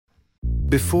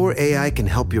Before AI can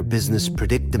help your business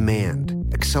predict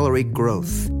demand, accelerate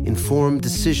growth, inform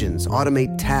decisions,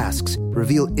 automate tasks,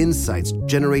 reveal insights,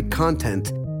 generate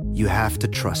content, you have to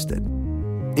trust it.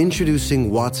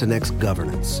 Introducing watsonx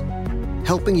Governance,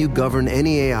 helping you govern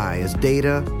any AI as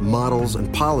data, models,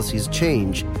 and policies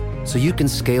change so you can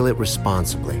scale it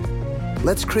responsibly.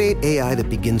 Let's create AI that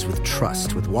begins with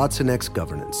trust with watsonx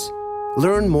Governance.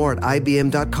 Learn more at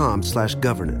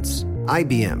ibm.com/governance.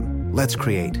 IBM, let's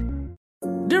create.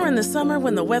 During the summer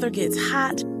when the weather gets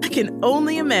hot, I can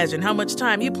only imagine how much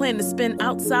time you plan to spend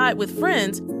outside with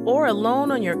friends or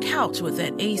alone on your couch with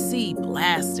that AC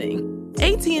blasting.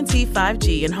 AT&T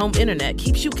 5G and home internet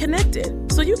keeps you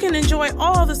connected, so you can enjoy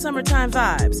all the summertime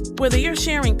vibes, whether you're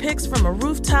sharing pics from a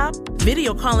rooftop,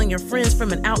 video calling your friends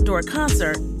from an outdoor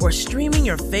concert, or streaming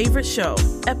your favorite show,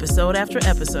 episode after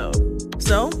episode.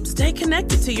 So, stay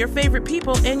connected to your favorite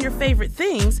people and your favorite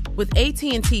things with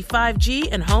AT&T 5G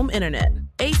and home internet.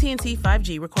 AT&T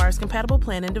 5G requires compatible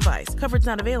plan and device. Coverage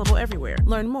not available everywhere.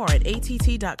 Learn more at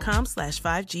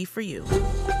att.com/5G for you.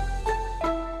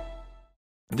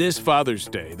 This Father's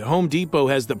Day, the Home Depot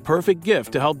has the perfect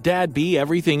gift to help Dad be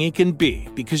everything he can be,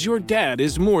 because your dad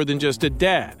is more than just a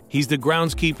dad. He's the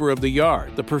groundskeeper of the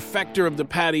yard, the perfecter of the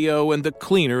patio, and the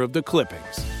cleaner of the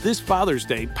clippings. This Father's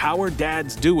Day, power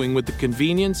Dad's doing with the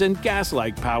convenience and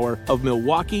gas-like power of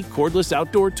Milwaukee cordless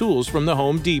outdoor tools from the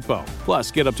Home Depot.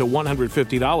 Plus, get up to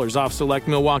 $150 off select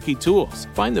Milwaukee tools.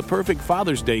 Find the perfect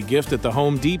Father's Day gift at the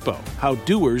Home Depot. How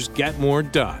doers get more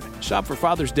done. Shop for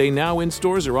Father's Day now in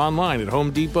stores or online at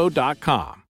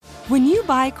homedepot.com. When you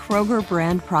buy Kroger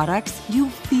brand products, you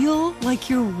feel like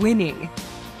you're winning.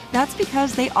 That's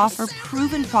because they offer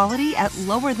proven quality at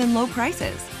lower than low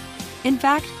prices. In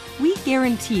fact, we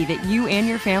guarantee that you and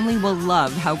your family will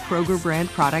love how Kroger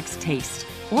brand products taste,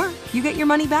 or you get your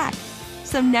money back.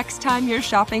 So next time you're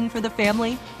shopping for the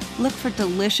family, look for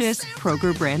delicious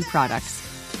Kroger brand products,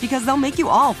 because they'll make you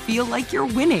all feel like you're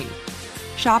winning.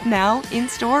 Shop now,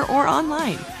 in-store, or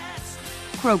online.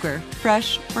 Kroger,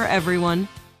 fresh for everyone.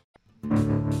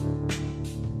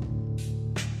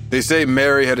 They say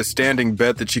Mary had a standing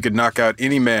bet that she could knock out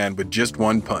any man with just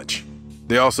one punch.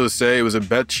 They also say it was a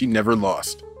bet she never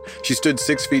lost. She stood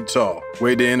 6 feet tall,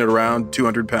 weighed in at around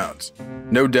 200 pounds.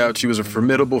 No doubt she was a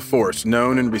formidable force,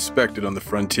 known and respected on the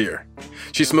frontier.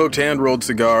 She smoked hand-rolled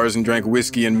cigars and drank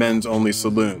whiskey in men's-only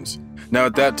saloons. Now,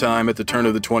 at that time, at the turn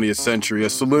of the 20th century, a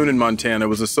saloon in Montana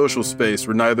was a social space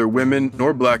where neither women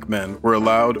nor black men were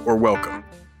allowed or welcome.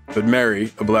 But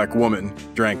Mary, a black woman,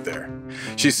 drank there.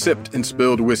 She sipped and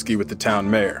spilled whiskey with the town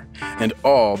mayor, and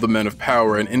all the men of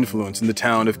power and influence in the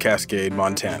town of Cascade,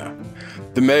 Montana.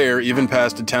 The mayor even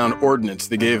passed a town ordinance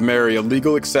that gave Mary a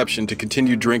legal exception to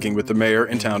continue drinking with the mayor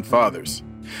and town fathers.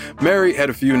 Mary had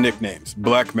a few nicknames: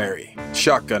 Black Mary,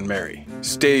 Shotgun Mary,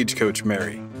 Stagecoach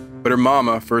Mary, but her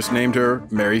mama first named her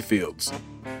Mary Fields.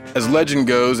 As legend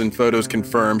goes and photos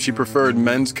confirm, she preferred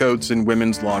men's coats and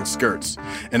women's long skirts,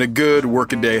 and a good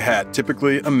workaday hat,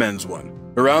 typically a men's one.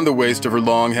 Around the waist of her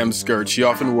long hemmed skirt, she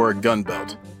often wore a gun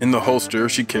belt. In the holster,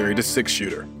 she carried a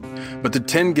 6-shooter. But the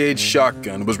 10-gauge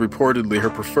shotgun was reportedly her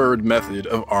preferred method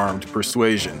of armed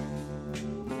persuasion.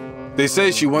 They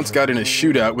say she once got in a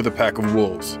shootout with a pack of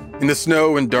wolves. In the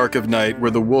snow and dark of night,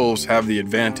 where the wolves have the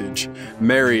advantage,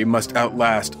 Mary must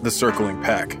outlast the circling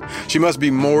pack. She must be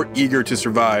more eager to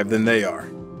survive than they are.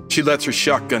 She lets her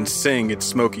shotgun sing its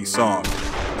smoky song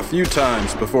a few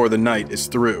times before the night is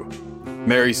through.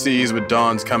 Mary sees with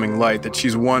dawn's coming light that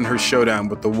she's won her showdown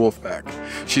with the wolf pack.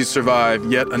 She's survived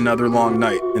yet another long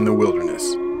night in the wilderness.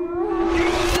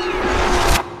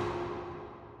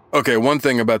 Okay, one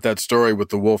thing about that story with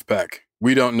the wolf pack.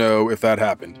 We don't know if that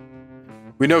happened.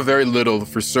 We know very little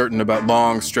for certain about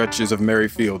long stretches of Mary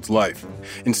Fields' life.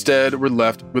 Instead, we're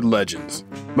left with legends,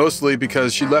 mostly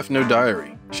because she left no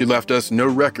diary. She left us no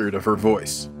record of her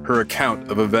voice, her account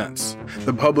of events.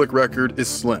 The public record is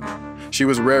slim. She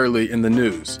was rarely in the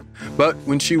news. But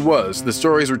when she was, the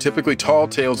stories were typically tall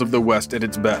tales of the West at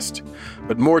its best.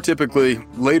 But more typically,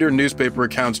 later newspaper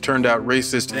accounts turned out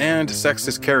racist and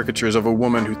sexist caricatures of a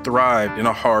woman who thrived in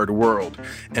a hard world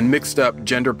and mixed up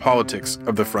gender politics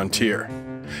of the frontier.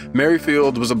 Mary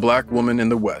Fields was a black woman in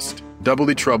the West,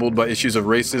 doubly troubled by issues of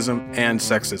racism and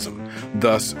sexism.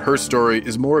 Thus, her story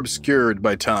is more obscured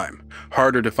by time,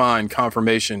 harder to find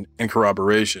confirmation and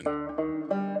corroboration.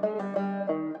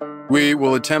 We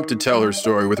will attempt to tell her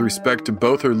story with respect to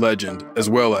both her legend as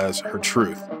well as her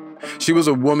truth. She was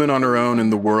a woman on her own in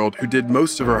the world who did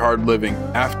most of her hard living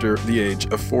after the age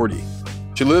of 40.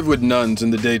 She lived with nuns in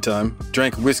the daytime,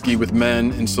 drank whiskey with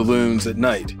men in saloons at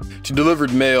night. She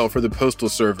delivered mail for the postal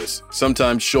service,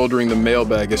 sometimes shouldering the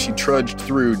mailbag as she trudged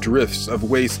through drifts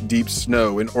of waist-deep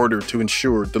snow in order to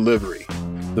ensure delivery.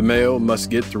 The mail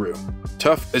must get through.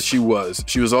 Tough as she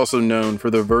was also known for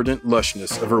the verdant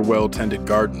lushness of her well-tended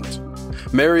gardens.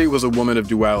 Mary was a woman of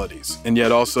dualities, and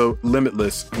yet also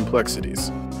limitless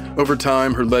complexities. Over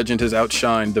time, her legend has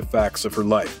outshined the facts of her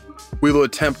life. We will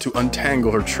attempt to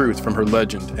untangle her truth from her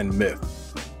legend and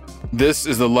myth. This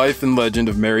is the life and legend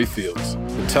of Mary Fields,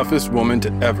 the toughest woman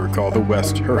to ever call the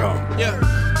West her home. Yeah,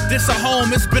 this a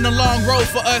home, it's been a long road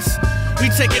for us. We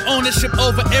taking ownership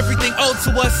over everything owed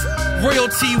to us.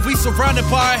 Royalty, we surrounded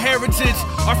by our heritage.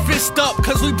 Our fist up,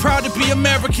 cause we proud to be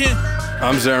American.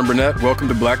 I'm Zarin Burnett, welcome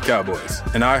to Black Cowboys,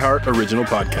 an iHeart original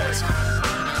podcast.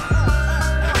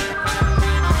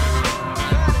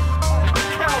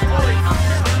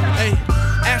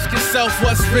 Ask yourself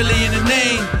what's really in the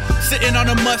name. Sitting on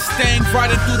a Mustang,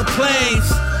 riding through the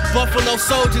plains. Buffalo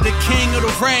Soldier, the king of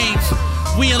the range.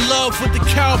 We in love with the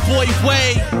cowboy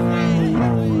way.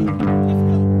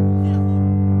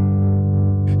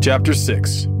 Chapter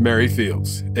 6, Mary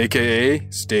Fields,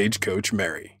 a.k.a. Stagecoach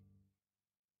Mary.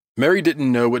 Mary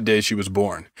didn't know what day she was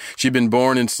born. She'd been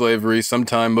born in slavery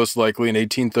sometime most likely in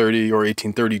 1830 or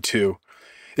 1832.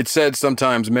 It said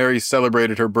sometimes Mary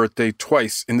celebrated her birthday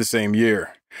twice in the same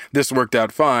year. This worked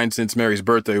out fine since Mary's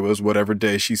birthday was whatever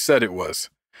day she said it was.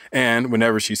 And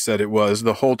whenever she said it was,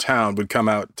 the whole town would come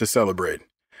out to celebrate.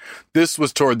 This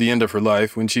was toward the end of her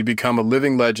life when she'd become a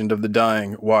living legend of the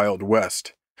dying Wild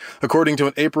West. According to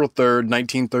an April 3rd,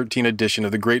 1913 edition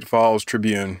of the Great Falls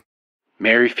Tribune,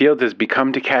 Mary Fields has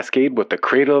become to Cascade what the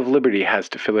Cradle of Liberty has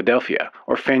to Philadelphia,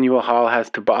 or Faneuil Hall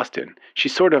has to Boston.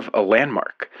 She's sort of a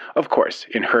landmark. Of course,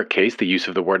 in her case, the use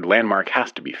of the word landmark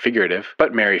has to be figurative,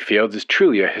 but Mary Fields is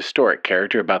truly a historic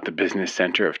character about the business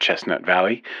center of Chestnut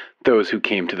Valley. Those who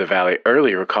came to the valley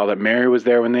early recall that Mary was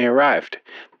there when they arrived.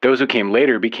 Those who came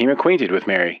later became acquainted with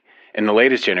Mary, and the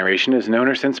latest generation has known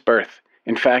her since birth.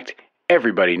 In fact,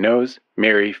 everybody knows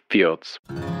Mary Fields.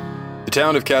 The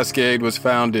town of Cascade was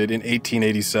founded in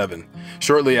 1887,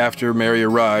 shortly after Mary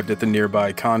arrived at the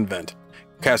nearby convent.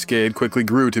 Cascade quickly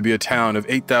grew to be a town of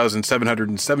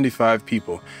 8,775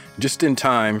 people, just in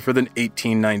time for the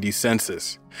 1890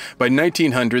 census. By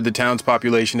 1900, the town's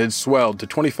population had swelled to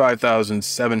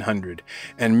 25,700,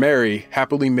 and Mary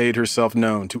happily made herself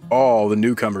known to all the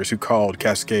newcomers who called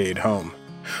Cascade home.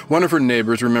 One of her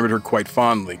neighbors remembered her quite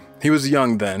fondly. He was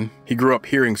young then. He grew up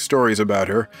hearing stories about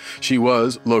her. She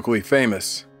was locally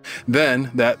famous.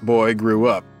 Then that boy grew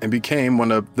up and became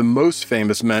one of the most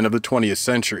famous men of the 20th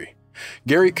century.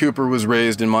 Gary Cooper was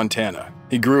raised in Montana.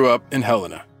 He grew up in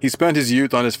Helena. He spent his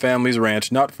youth on his family's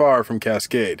ranch not far from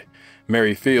Cascade.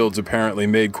 Mary Fields apparently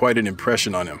made quite an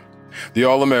impression on him. The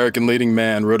All-American leading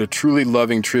man wrote a truly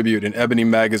loving tribute in Ebony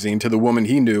magazine to the woman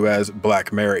he knew as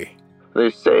Black Mary. They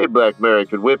say Black Mary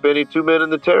could whip any two men in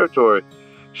the territory.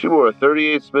 She wore a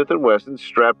 .38 Smith & Wesson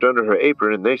strapped under her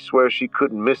apron, and they swear she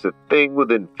couldn't miss a thing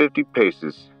within 50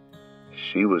 paces.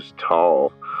 She was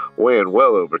tall, weighing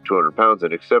well over 200 pounds,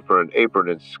 and except for an apron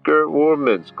and skirt, wore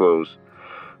men's clothes.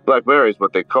 Black Mary's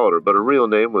what they called her, but her real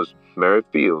name was Mary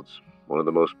Fields, one of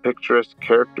the most picturesque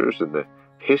characters in the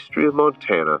history of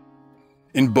Montana.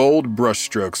 In bold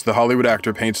brushstrokes, the Hollywood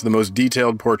actor paints the most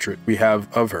detailed portrait we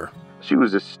have of her. She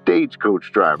was a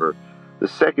stagecoach driver, the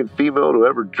second female to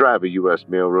ever drive a U.S.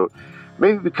 mail road.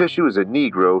 Maybe because she was a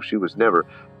Negro, she was never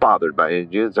bothered by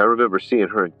Indians. I remember seeing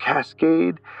her in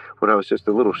Cascade when I was just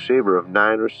a little shaver of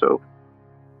 9 or so.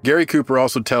 Gary Cooper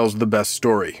also tells the best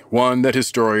story, one that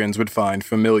historians would find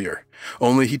familiar.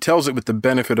 Only he tells it with the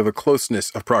benefit of a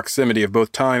closeness of proximity of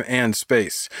both time and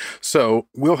space. So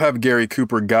we'll have Gary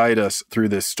Cooper guide us through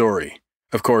this story.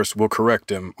 Of course, we'll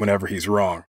correct him whenever he's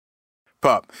wrong.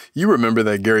 Pop, you remember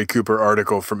that Gary Cooper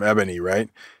article from Ebony,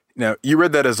 right? Now, you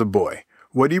read that as a boy.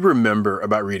 What do you remember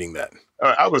about reading that?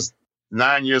 I was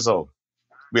 9 years old.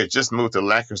 We had just moved to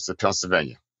Lancaster,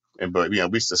 Pennsylvania. But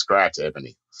we subscribed to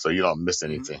Ebony, so you don't miss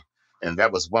anything. And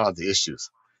that was one of the issues.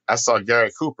 I saw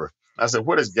Gary Cooper. I said,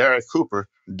 what is Gary Cooper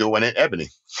doing in Ebony?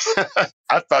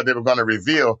 I thought they were going to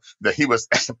reveal that he was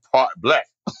part black.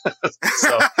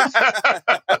 So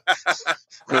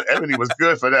Ebony was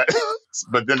good for that.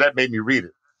 But then that made me read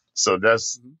it. So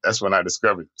that's when I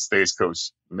discovered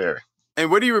Stagecoach Mary.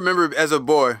 And what do you remember as a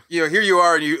boy? Here you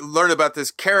are and you learn about this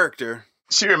character.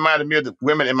 She reminded me of the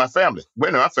women in my family.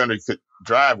 Women in my family could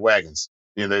drive wagons.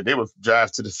 They would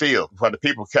drive to the field. While the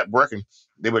people kept working,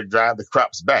 they would drive the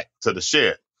crops back to the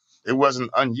shed. It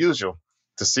wasn't unusual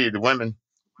to see the women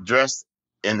dressed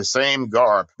in the same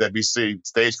garb that we see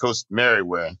Stagecoach Mary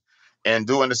wearing and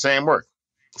doing the same work.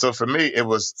 So for me, it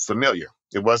was familiar.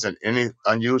 It wasn't any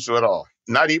unusual at all.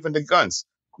 Not even the guns.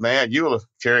 Man, Eula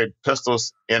carried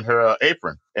pistols in her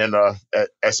apron. And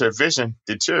as her vision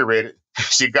deteriorated,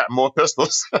 she got more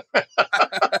pistols. By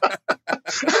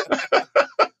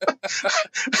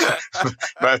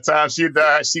the time she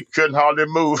died, she couldn't hardly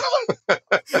move.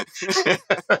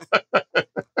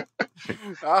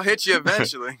 I'll hit you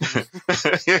eventually.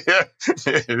 Yeah.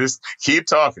 Just keep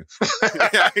talking.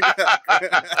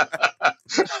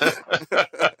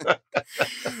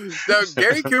 So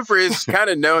Gary Cooper is kind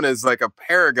of known as like a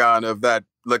paragon of that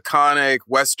laconic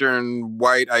Western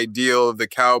white ideal of the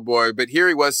cowboy, but here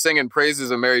he was singing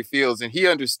praises of Mary Fields, and he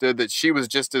understood that she was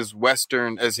just as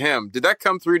Western as him. Did that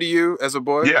come through to you as a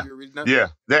boy? Yeah, when you were reading that? yeah.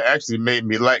 That actually made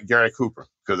me like Gary Cooper,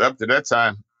 because up to that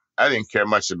time, I didn't care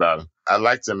much about him. I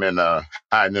liked him in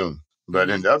High Noon, but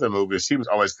in the other movies, he was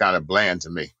always kind of bland to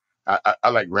me. I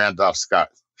like Randolph Scott,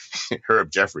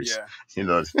 Herb Jeffries, you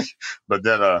know. But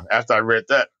then after I read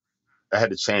that, I had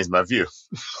to change my view.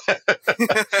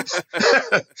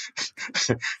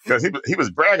 Because he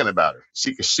was bragging about her.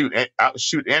 She could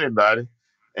outshoot anybody,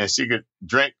 and she could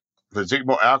drink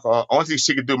more alcohol. Only thing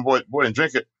she could do more than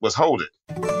drink it was hold it.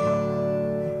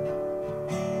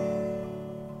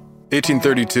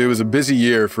 1832 was a busy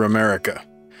year for America.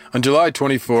 On July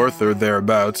 24th or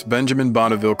thereabouts, Benjamin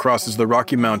Bonneville crosses the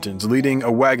Rocky Mountains, leading a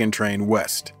wagon train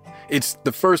west. It's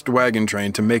the first wagon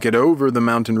train to make it over the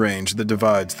mountain range that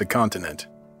divides the continent.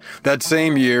 That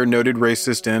same year, noted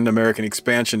racist and American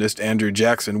expansionist Andrew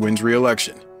Jackson wins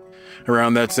re-election.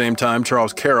 Around that same time,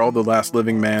 Charles Carroll, the last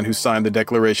living man who signed the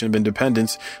Declaration of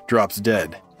Independence, drops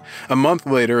dead. A month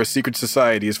later, a secret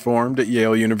society is formed at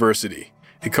Yale University.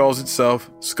 It calls itself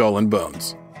Skull and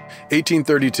Bones.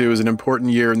 1832 is an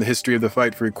important year in the history of the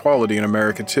fight for equality in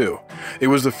America, too. It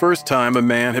was the first time a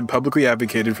man had publicly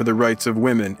advocated for the rights of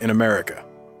women in America.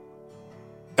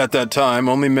 At that time,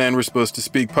 only men were supposed to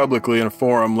speak publicly in a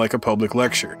forum like a public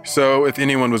lecture. So if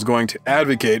anyone was going to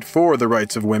advocate for the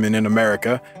rights of women in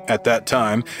America, at that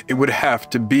time, it would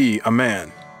have to be a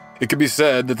man. It could be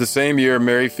said that the same year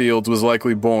Mary Fields was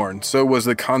likely born, so was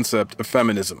the concept of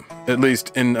feminism, at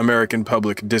least in American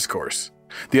public discourse.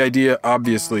 The idea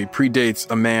obviously predates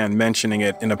a man mentioning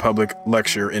it in a public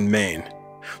lecture in Maine.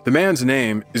 The man's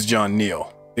name is John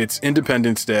Neal. It's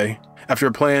Independence Day. After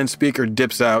a planned speaker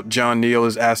dips out, John Neal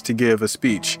is asked to give a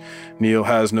speech. Neal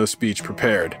has no speech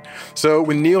prepared. So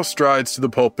when Neal strides to the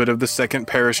pulpit of the Second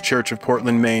Parish Church of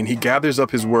Portland, Maine, he gathers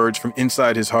up his words from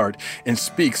inside his heart and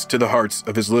speaks to the hearts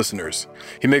of his listeners.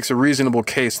 He makes a reasonable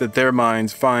case that their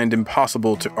minds find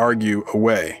impossible to argue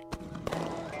away.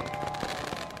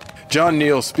 John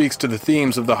Neal speaks to the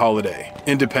themes of the holiday: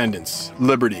 independence,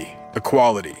 liberty,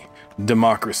 equality,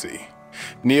 democracy.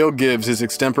 Neal gives his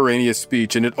extemporaneous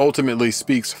speech, and it ultimately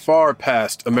speaks far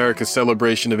past America's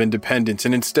celebration of independence,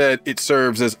 and instead it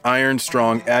serves as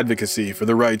iron-strong advocacy for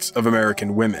the rights of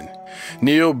American women.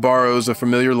 Neal borrows a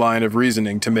familiar line of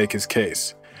reasoning to make his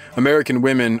case. American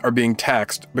women are being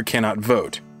taxed but cannot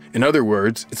vote. In other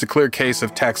words, it's a clear case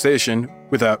of taxation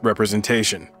without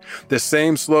representation. The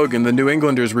same slogan the New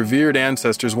Englanders' revered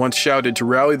ancestors once shouted to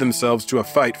rally themselves to a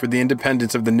fight for the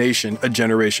independence of the nation a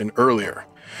generation earlier.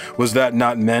 Was that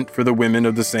not meant for the women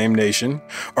of the same nation?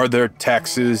 Are their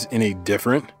taxes any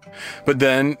different? But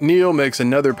then, Neal makes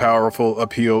another powerful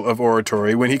appeal of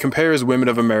oratory when he compares women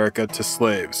of America to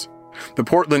slaves. The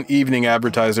Portland Evening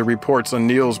Advertiser reports on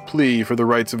Neal's plea for the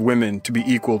rights of women to be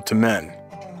equal to men.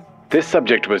 This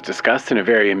subject was discussed in a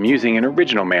very amusing and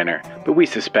original manner, but we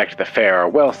suspect the fair are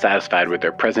well satisfied with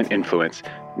their present influence,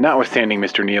 notwithstanding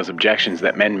Mr. Neal's objections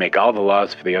that men make all the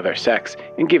laws for the other sex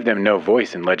and give them no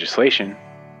voice in legislation.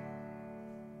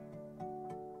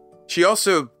 She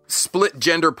also split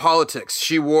gender politics.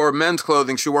 She wore men's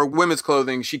clothing, she wore women's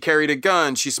clothing, she carried a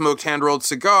gun, she smoked hand-rolled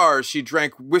cigars, she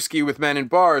drank whiskey with men in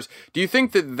bars. Do you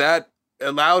think that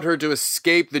allowed her to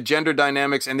escape the gender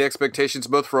dynamics and the expectations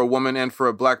both for a woman and for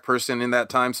a black person in that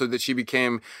time, so that she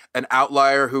became an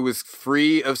outlier who was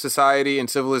free of society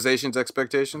and civilization's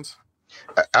expectations?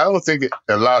 I don't think it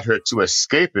allowed her to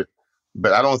escape it,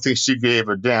 but I don't think she gave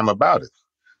a damn about it.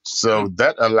 So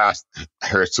that allowed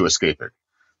her to escape it.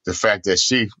 The fact that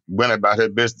she went about her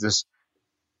business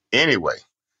anyway.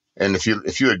 And if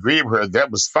you agree with her, that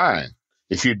was fine.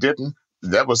 If you didn't,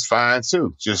 that was fine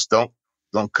too. Just don't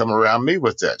come around me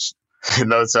with that. You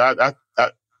know, so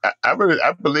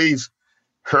I believe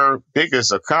her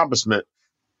biggest accomplishment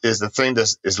is the thing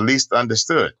that is least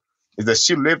understood, is that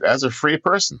she lived as a free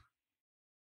person.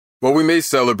 While we may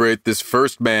celebrate this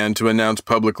first man to announce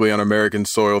publicly on American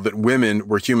soil that women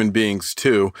were human beings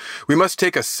too, we must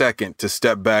take a second to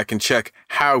step back and check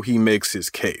how he makes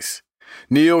his case.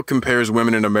 Neil compares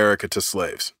women in America to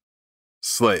slaves.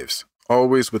 Slaves.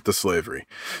 Always with the slavery.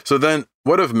 So then,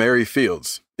 what of Mary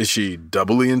Fields? Is she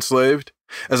doubly enslaved?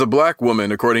 As a black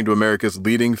woman, according to America's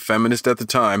leading feminist at the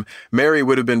time, Mary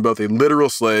would have been both a literal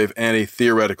slave and a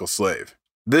theoretical slave.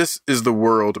 This is the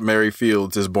world Mary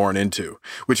Fields is born into,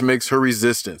 which makes her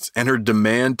resistance and her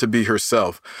demand to be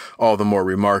herself all the more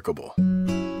remarkable.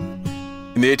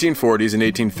 In the 1840s and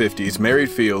 1850s, Mary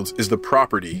Fields is the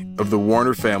property of the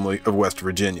Warner family of West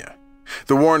Virginia.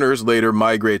 The Warners later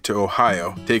migrate to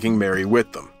Ohio, taking Mary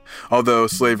with them. Although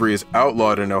slavery is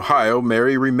outlawed in Ohio,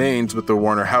 Mary remains with the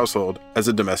Warner household as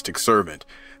a domestic servant.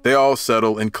 They all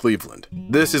settle in Cleveland.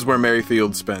 This is where Mary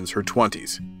Fields spends her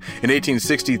 20s. In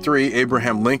 1863,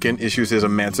 Abraham Lincoln issues his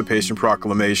Emancipation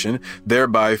Proclamation,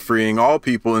 thereby freeing all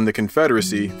people in the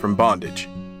Confederacy from bondage.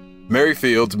 Mary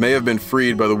Fields may have been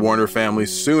freed by the Warner family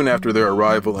soon after their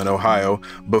arrival in Ohio,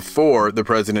 before the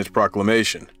President's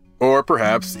proclamation. Or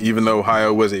perhaps, even though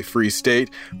Ohio was a free state,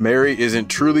 Mary isn't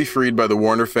truly freed by the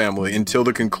Warner family until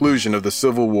the conclusion of the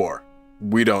Civil War.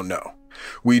 We don't know.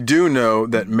 We do know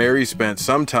that Mary spent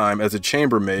some time as a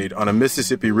chambermaid on a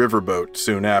Mississippi riverboat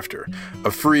soon after, a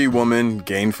free woman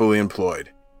gainfully employed.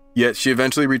 Yet she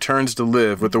eventually returns to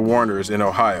live with the Warners in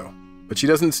Ohio. But she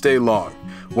doesn't stay long.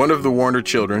 One of the Warner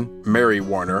children, Mary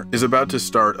Warner, is about to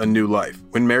start a new life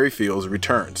when Mary Fields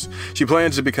returns. She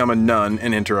plans to become a nun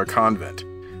and enter a convent.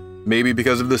 Maybe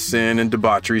because of the sin and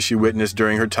debauchery she witnessed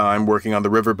during her time working on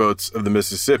the riverboats of the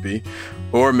Mississippi,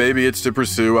 or maybe it's to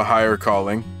pursue a higher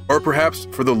calling, or perhaps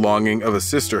for the longing of a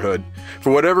sisterhood.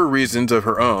 For whatever reasons of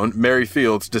her own, Mary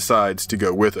Fields decides to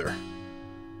go with her.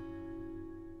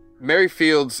 Mary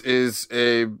Fields is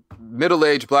a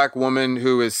middle-aged black woman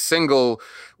who is single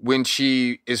when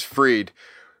she is freed.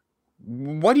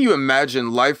 What do you imagine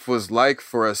life was like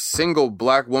for a single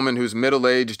black woman who's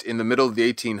middle-aged in the middle of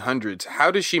the 1800s?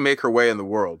 How does she make her way in the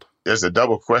world? There's a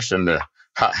double question there.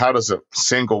 How does a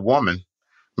single woman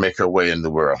make her way in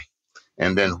the world?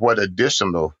 And then what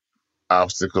additional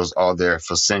obstacles are there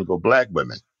for single black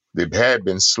women? They had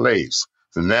been slaves,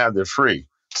 so now they're free.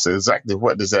 So exactly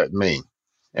what does that mean?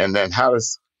 And then how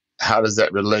does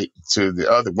that relate to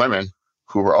the other women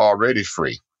who were already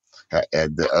free?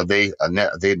 Are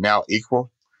they now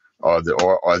equal,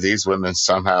 or are these women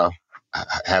somehow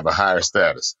have a higher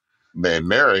status? But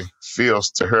Mary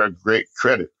Fields, to her great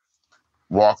credit,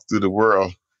 walked through the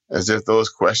world as if those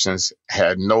questions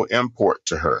had no import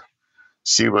to her.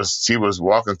 She was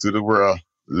walking through the world,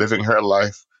 living her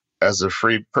life as a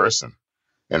free person,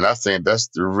 and I think that's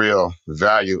the real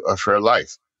value of her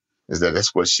life, is that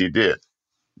that's what she did.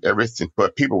 Everything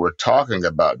what people were talking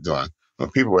about doing, when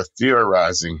people were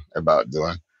theorizing about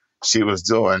doing, she was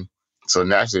doing. So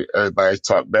naturally, everybody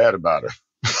talked bad about her.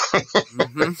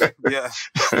 Yeah.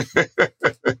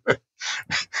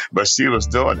 But she was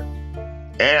doing it.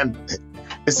 And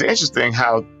it's interesting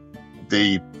how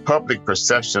the public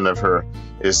perception of her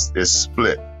is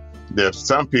split. There are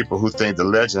some people who think the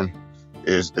legend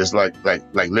is like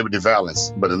Liberty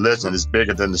Valance, but the legend is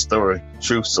bigger than the story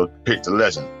truth, so pick the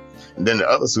legend. And then the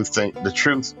others who think the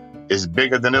truth is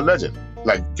bigger than the legend,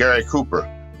 like Gary Cooper.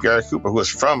 Gary Cooper, who was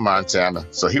from Montana,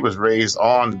 so he was raised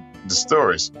on the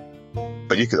stories.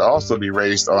 But you could also be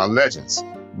raised on legends.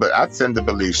 But I tend to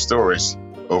believe stories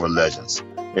over legends.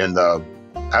 And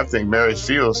I think Mary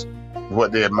Fields,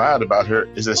 what they admired about her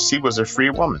is that she was a free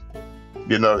woman.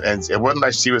 You know, and it wasn't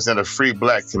like she was in a free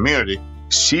black community.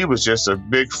 She was just a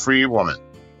big free woman.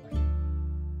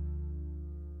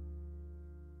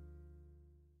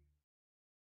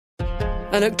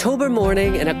 An October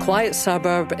morning in a quiet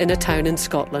suburb in a town in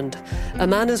Scotland. A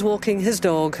man is walking his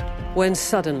dog when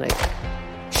suddenly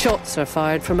shots are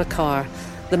fired from a car.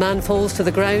 The man falls to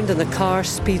the ground and the car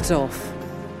speeds off.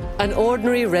 An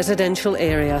ordinary residential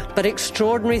area, but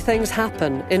extraordinary things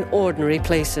happen in ordinary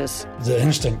places. The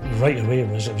instinct right away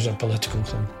was it was a political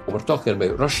thing. We're talking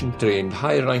about Russian-trained,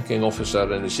 high-ranking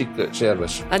officer in the Secret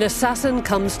Service. An Assassin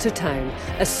Comes to Town,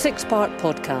 a 6-part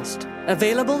podcast.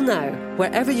 Available now,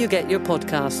 wherever you get your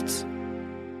podcasts.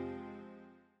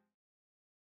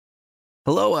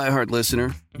 Hello, iHeart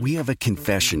listener. We have a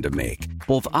confession to make.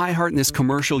 Both iHeart and this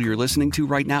commercial you're listening to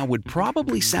right now would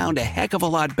probably sound a heck of a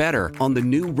lot better on the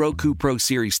new Roku Pro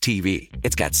Series TV.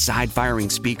 It's got side-firing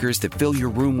speakers that fill your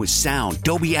room with sound,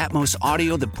 Dolby Atmos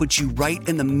audio that puts you right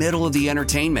in the middle of the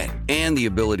entertainment, and the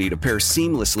ability to pair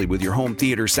seamlessly with your home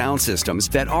theater sound systems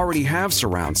that already have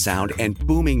surround sound and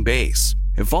booming bass.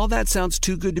 If all that sounds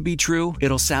too good to be true,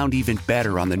 it'll sound even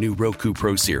better on the new Roku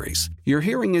Pro Series. Your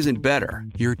hearing isn't better,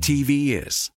 your TV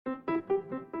is.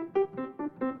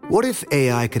 What if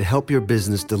AI could help your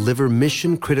business deliver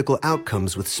mission-critical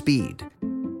outcomes with speed?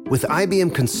 With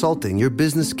IBM Consulting, your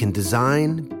business can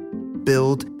design,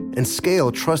 build, and scale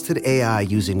trusted AI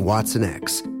using Watson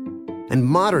X and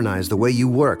modernize the way you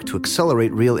work to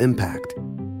accelerate real impact.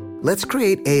 Let's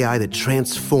create AI that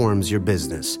transforms your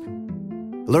business.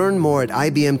 Learn more at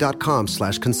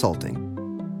ibm.com/consulting.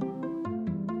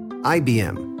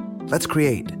 IBM. Let's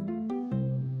create.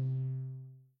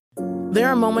 There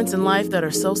are moments in life that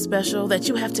are so special that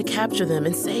you have to capture them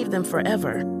and save them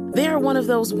forever. They are one of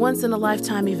those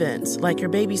once-in-a-lifetime events, like your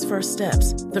baby's first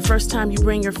steps, the first time you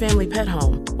bring your family pet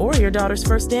home, or your daughter's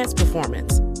first dance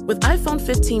performance. With iPhone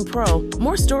 15 Pro,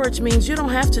 more storage means you don't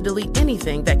have to delete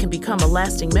anything that can become a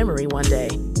lasting memory one day.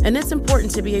 And it's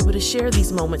important to be able to share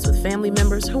these moments with family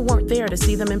members who weren't there to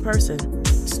see them in person.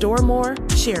 Store more,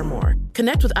 share more.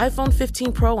 Connect with iPhone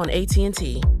 15 Pro on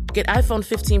AT&T. Get iPhone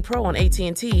 15 Pro on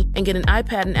AT&T and get an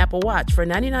iPad and Apple Watch for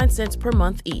 99 cents per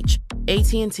month each.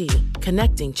 AT&T.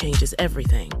 Connecting changes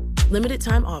everything. Limited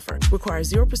time offer.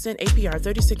 Requires 0% APR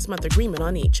 36-month agreement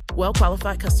on each.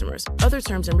 Well-qualified customers. Other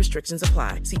terms and restrictions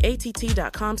apply. See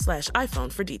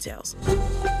att.com/iPhone for details.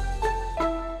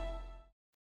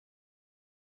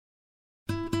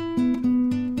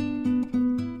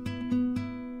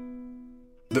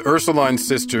 The Ursuline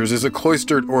Sisters is a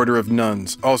cloistered order of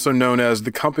nuns, also known as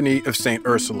the Company of St.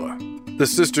 Ursula. The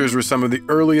sisters were some of the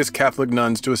earliest Catholic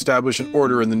nuns to establish an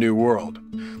order in the New World.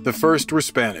 The first were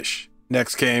Spanish.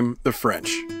 Next came the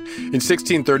French. In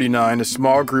 1639, a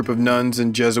small group of nuns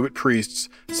and Jesuit priests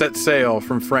set sail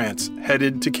from France,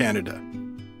 headed to Canada.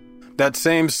 That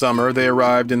same summer, they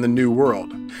arrived in the New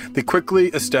World. They quickly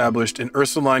established an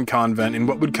Ursuline convent in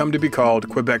what would come to be called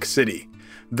Quebec City.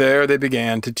 There, they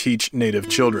began to teach native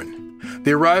children.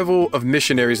 The arrival of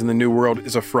missionaries in the New World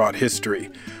is a fraught history.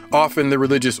 Often, the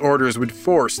religious orders would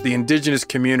force the indigenous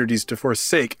communities to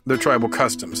forsake their tribal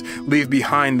customs, leave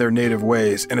behind their native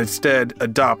ways, and instead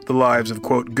adopt the lives of,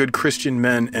 quote, good Christian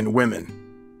men and women.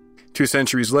 2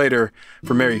 centuries later,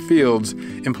 for Mary Fields,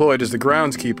 employed as the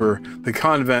groundskeeper, the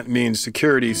convent means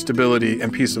security, stability,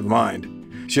 and peace of mind.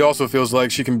 She also feels like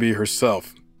she can be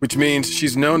herself, which means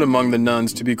she's known among the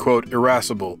nuns to be, quote,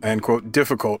 irascible and, quote,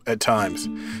 difficult at times.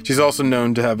 She's also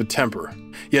known to have a temper.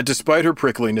 Yet despite her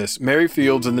prickliness, Mary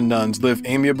Fields and the nuns live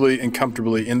amiably and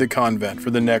comfortably in the convent for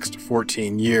the next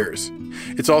 14 years.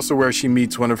 It's also where she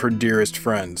meets one of her dearest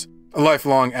friends, a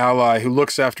lifelong ally who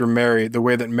looks after Mary the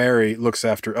way that Mary looks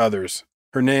after others.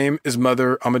 Her name is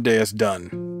Mother Amadeus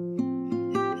Dunn.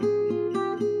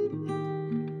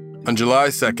 On July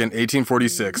 2nd,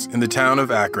 1846, in the town of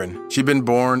Akron, she'd been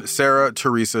born Sarah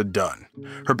Teresa Dunn.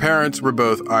 Her parents were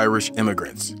both Irish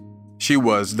immigrants. She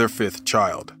was their 5th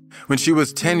child. When she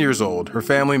was 10 years old, her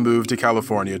family moved to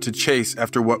California to chase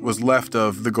after what was left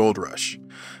of the gold rush.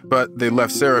 But they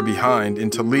left Sarah behind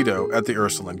in Toledo at the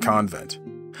Ursuline convent.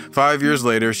 5 years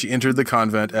later, she entered the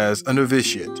convent as a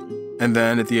novitiate. And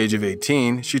then, at the age of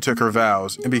 18, she took her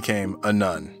vows and became a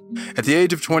nun. At the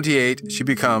age of 28, she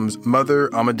becomes Mother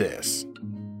Amadeus.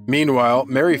 Meanwhile,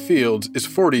 Mary Fields is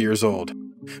 40 years old.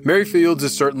 Mary Fields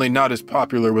is certainly not as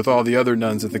popular with all the other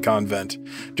nuns at the convent.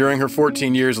 During her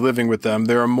 14 years living with them,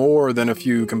 there are more than a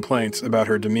few complaints about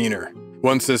her demeanor.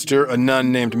 One sister, a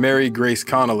nun named Mary Grace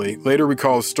Connolly, later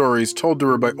recalls stories told to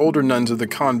her by older nuns of the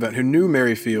convent who knew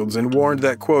Mary Fields and warned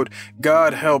that, quote,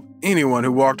 God help anyone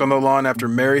who walked on the lawn after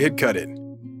Mary had cut it.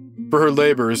 For her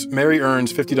labors, Mary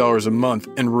earns $50 a month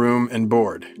in room and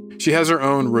board. She has her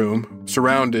own room,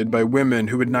 surrounded by women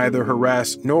who would neither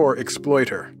harass nor exploit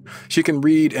her. She can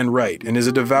read and write and is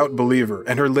a devout believer,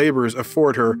 and her labors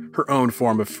afford her her own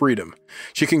form of freedom.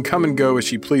 She can come and go as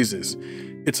she pleases.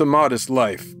 It's a modest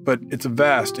life, but it's a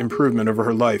vast improvement over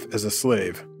her life as a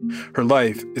slave. Her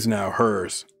life is now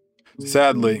hers.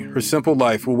 Sadly, her simple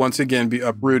life will once again be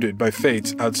uprooted by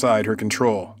fates outside her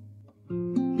control.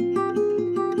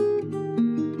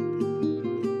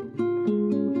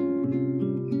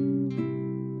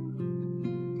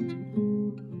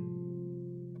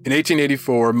 In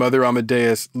 1884, Mother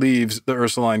Amadeus leaves the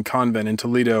Ursuline convent in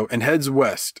Toledo and heads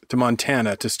west to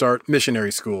Montana to start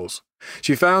missionary schools.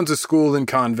 She founds a school and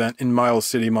convent in Miles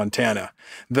City, Montana,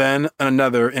 then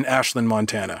another in Ashland,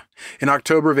 Montana. In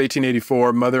October of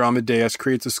 1884, Mother Amadeus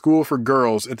creates a school for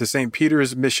girls at the St.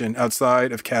 Peter's Mission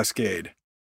outside of Cascade.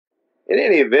 In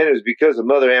any event, it was because of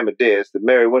Mother Amadeus that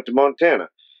Mary went to Montana.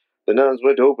 The nuns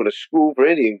went to open a school for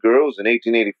Indian girls in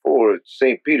 1884 at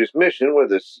St. Peter's Mission, where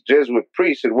the Jesuit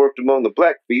priests had worked among the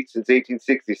Blackfeet since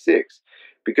 1866.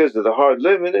 Because of the hard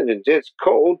living and intense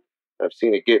cold, I've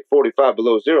seen it get 45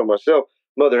 below zero myself,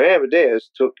 Mother Amadeus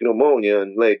took pneumonia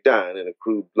and lay dying in a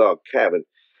crude log cabin.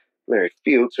 Mary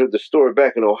Fields heard the story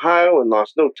back in Ohio and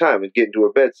lost no time in getting to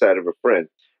her bedside of her friend.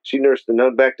 She nursed the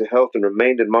nun back to health and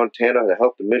remained in Montana to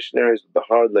help the missionaries with the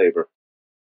hard labor.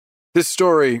 This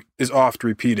story is oft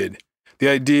repeated. The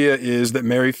idea is that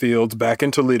Mary Fields, back in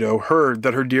Toledo, heard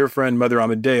that her dear friend Mother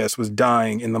Amadeus was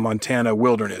dying in the Montana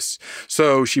wilderness.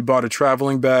 So she bought a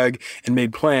traveling bag and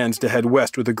made plans to head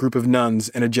west with a group of nuns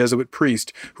and a Jesuit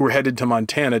priest who were headed to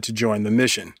Montana to join the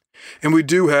mission. And we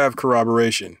do have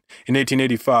corroboration. In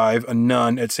 1885, a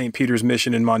nun at St. Peter's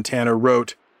Mission in Montana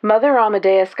wrote, Mother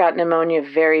Amadeus got pneumonia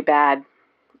very bad.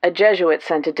 A Jesuit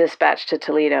sent a dispatch to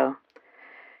Toledo.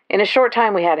 In a short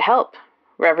time we had help.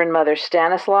 Reverend Mother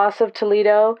Stanislaus of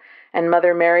Toledo, and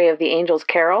Mother Mary of the Angel's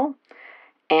Carol,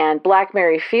 and Black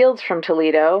Mary Fields from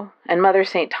Toledo, and Mother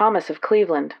St. Thomas of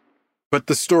Cleveland. But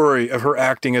the story of her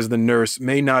acting as the nurse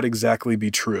may not exactly be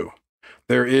true.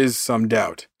 There is some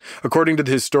doubt. According to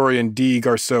the historian D.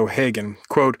 Garceau Hagen,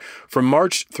 quote, from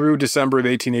March through December of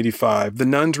 1885, the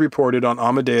nuns reported on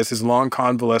Amadeus's long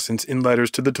convalescence in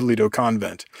letters to the Toledo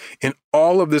convent. In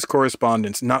all of this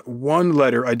correspondence, not one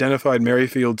letter identified Mary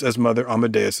Fields as Mother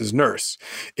Amadeus's nurse.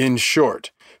 In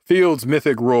short, Fields'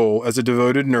 mythic role as a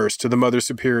devoted nurse to the Mother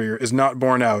Superior is not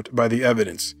borne out by the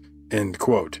evidence, end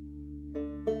quote.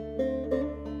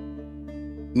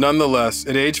 Nonetheless,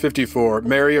 at age 54,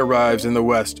 Mary arrives in the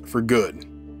West for good.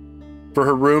 For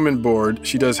her room and board,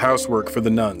 she does housework for the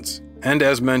nuns, and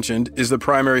as mentioned, is the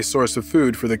primary source of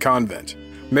food for the convent.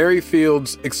 Mary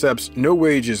Fields accepts no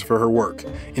wages for her work.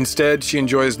 Instead, she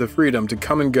enjoys the freedom to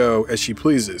come and go as she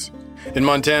pleases. In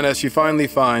Montana, she finally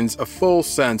finds a full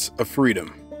sense of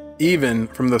freedom, even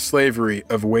from the slavery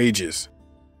of wages.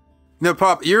 Now,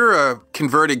 Pop, you're a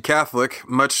converted Catholic,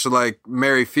 much like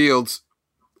Mary Fields.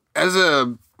 As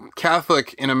a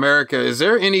Catholic in America, is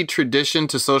there any tradition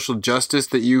to social justice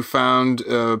that you found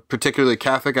particularly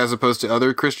Catholic as opposed to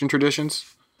other Christian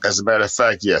traditions? As a matter of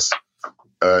fact, yes.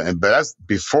 But that's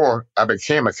before I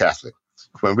became a Catholic.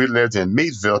 When we lived in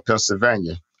Meadville,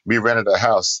 Pennsylvania, we rented a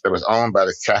house that was owned by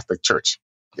the Catholic Church.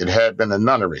 It had been a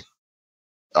nunnery.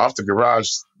 Off the garage,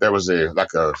 there was a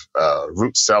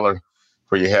root cellar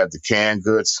where you had the canned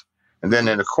goods. And then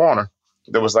in the corner,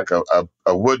 there was like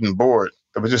a wooden board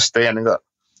that was just standing up.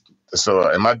 So,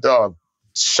 and my dog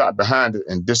shot behind it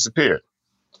and disappeared.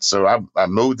 So I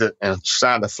moved it and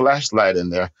shined a flashlight in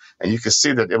there, and you could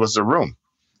see that it was a room.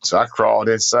 So I crawled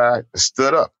inside and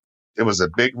stood up. It was a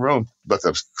big room, but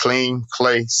a clean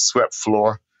clay swept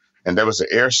floor, and there was an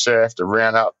air shaft that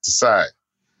ran out the side.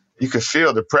 You could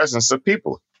feel the presence of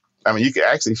people. I mean, you could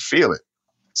actually feel it.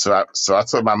 So I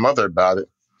told my mother about it.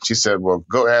 She said, well,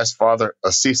 go ask Father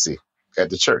Assisi at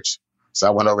the church. So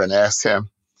I went over and asked him,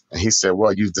 and he said,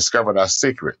 well, you discovered our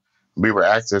secret. We were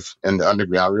active in the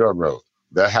Underground Railroad.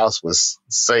 That house was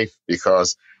safe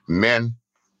because men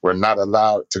were not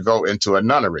allowed to go into a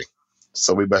nunnery.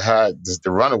 So we had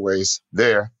the runaways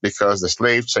there because the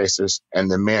slave chasers and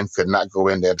the men could not go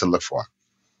in there to look for them.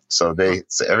 So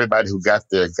everybody who got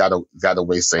there got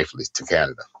away safely to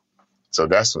Canada. So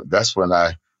that's when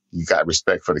you got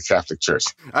respect for the Catholic Church.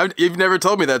 You've never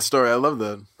told me that story. I love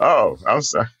that. Oh, I'm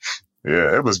sorry.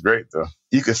 Yeah, it was great though.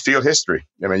 You could feel history.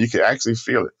 I mean, you could actually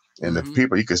feel it. And the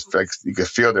people, you could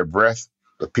feel their breath,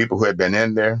 the people who had been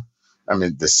in there. I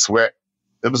mean, the sweat.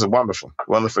 It was a wonderful,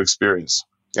 wonderful experience.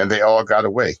 And they all got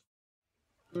away.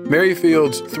 Mary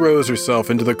Fields throws herself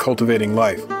into the cultivating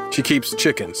life. She keeps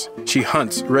chickens. She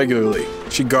hunts regularly.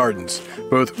 She gardens,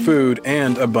 both food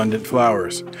and abundant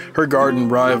flowers. Her garden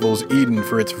rivals Eden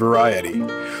for its variety.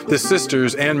 The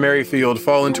sisters and Mary Field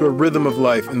fall into a rhythm of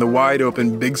life in the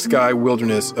wide-open Big Sky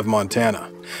wilderness of Montana.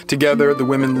 Together, the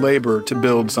women labor to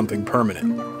build something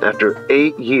permanent. After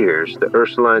 8 years, the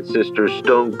Ursuline Sisters'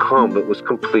 stone convent was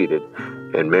completed,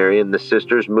 and Mary and the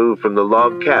sisters moved from the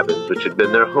log cabins which had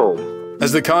been their home.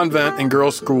 As the convent and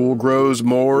girls' school grows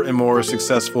more and more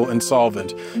successful and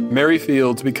solvent, Mary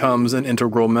Fields becomes an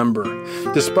integral member.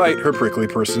 Despite her prickly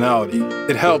personality,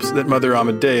 it helps that Mother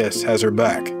Amadeus has her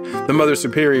back. The Mother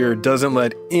Superior doesn't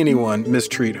let anyone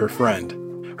mistreat her friend.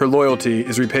 Her loyalty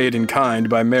is repaid in kind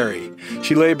by Mary.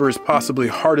 She labors possibly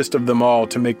hardest of them all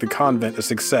to make the convent a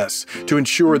success, to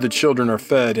ensure the children are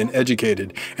fed and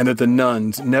educated, and that the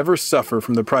nuns never suffer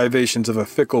from the privations of a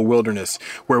fickle wilderness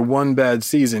where one bad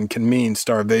season can mean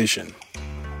starvation.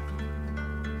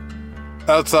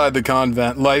 Outside the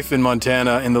convent, life in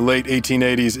Montana in the late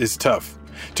 1880s is tough.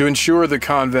 To ensure the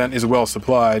convent is well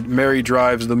supplied, Mary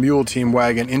drives the mule team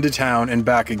wagon into town and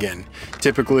back again,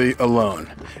 typically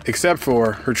alone, except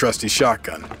for her trusty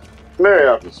shotgun. Mary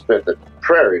often spent the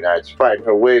prairie nights fighting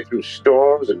her way through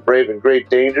storms and braving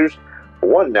great dangers.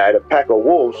 One night, a pack of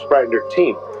wolves frightened her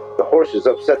team. The horses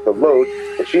upset the load,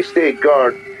 and she stayed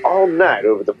guard all night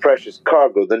over the precious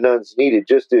cargo the nuns needed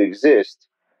just to exist.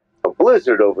 A A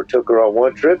blizzard overtook her on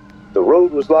one trip. The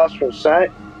road was lost from sight.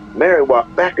 Mary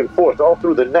walked back and forth all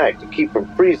through the night to keep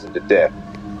from freezing to death.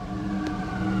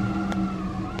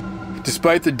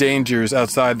 Despite the dangers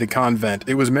outside the convent,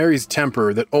 it was Mary's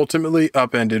temper that ultimately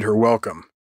upended her welcome.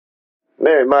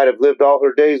 Mary might have lived all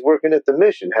her days working at the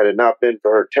mission had it not been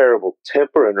for her terrible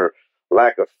temper and her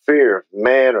lack of fear of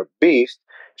man or beast.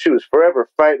 She was forever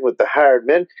fighting with the hired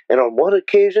men, and on one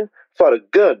occasion fought a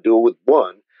gun duel with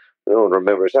one. No one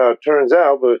remembers how it turns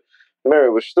out, but Mary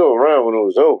was still around when it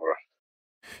was over.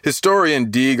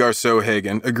 Historian Dee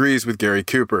Garceau-Hagan agrees with Gary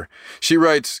Cooper. She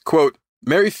writes, quote,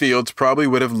 Mary Fields probably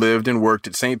would have lived and worked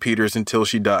at St. Peter's until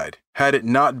she died, had it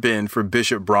not been for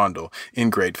Bishop Brondel in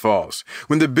Great Falls.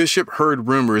 When the bishop heard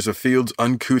rumors of Fields'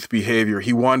 uncouth behavior,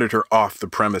 he wanted her off the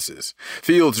premises.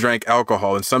 Fields drank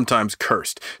alcohol and sometimes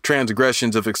cursed,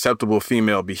 transgressions of acceptable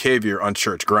female behavior on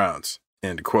church grounds.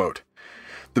 End quote.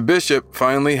 The bishop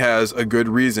finally has a good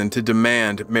reason to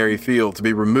demand Mary Fields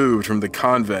be removed from the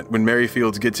convent when Mary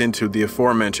Fields gets into the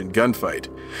aforementioned gunfight.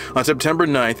 On September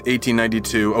 9th,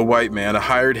 1892, a white man, a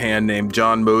hired hand named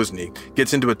John Mosney,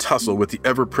 gets into a tussle with the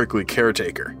ever-prickly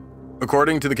caretaker.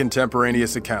 According to the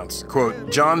contemporaneous accounts, quote,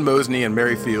 John Mosney and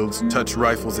Mary Fields touched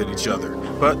rifles at each other,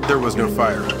 but there was no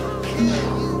fire.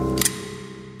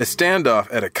 A standoff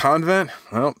at a convent?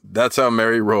 Well, that's how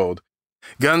Mary rolled.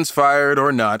 Guns fired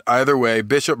or not, either way,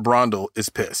 Bishop Brondel is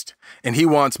pissed, and he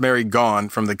wants Mary gone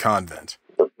from the convent.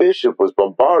 The bishop was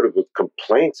bombarded with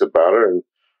complaints about her and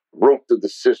wrote to the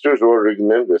sisters ordering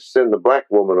them to send the black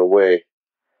woman away. It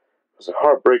was a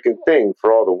heartbreaking thing.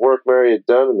 For all the work Mary had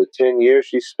done in the 10 years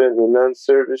she spent in the nun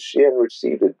service, she hadn't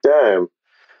received a dime.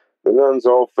 The nuns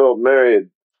all felt Mary had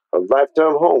a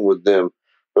lifetime home with them,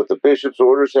 but the bishop's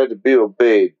orders had to be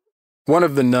obeyed. One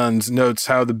of the nuns notes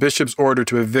how the bishop's order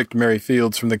to evict Mary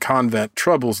Fields from the convent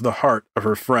troubles the heart of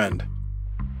her friend.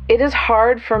 It is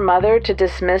hard for Mother to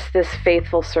dismiss this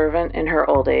faithful servant in her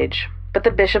old age, but the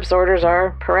bishop's orders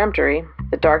are peremptory.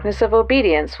 The darkness of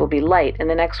obedience will be light in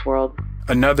the next world.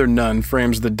 Another nun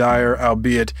frames the dire,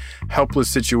 albeit helpless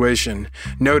situation,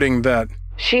 noting that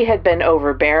she had been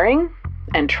overbearing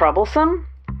and troublesome,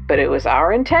 but it was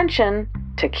our intention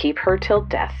to keep her till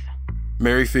death.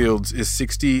 Mary Fields is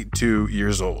 62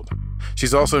 years old.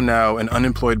 She's also now an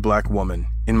unemployed black woman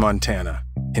in Montana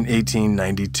in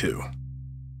 1892.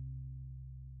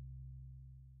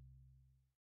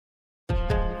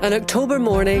 An October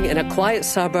morning in a quiet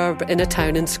suburb in a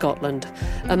town in Scotland.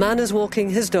 A man is walking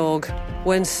his dog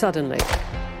when suddenly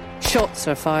shots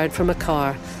are fired from a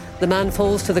car. The man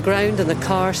falls to the ground and the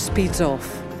car speeds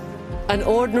off. An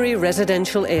ordinary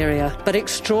residential area, but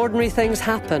extraordinary things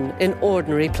happen in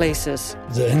ordinary places.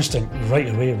 The instinct right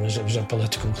away was it was a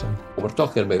political thing. We're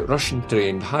talking about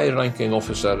Russian-trained, high-ranking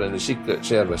officer in the Secret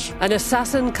Service. An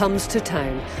Assassin Comes to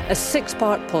Town, a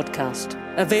 6-part podcast.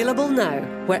 Available now,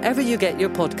 wherever you get your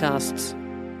podcasts.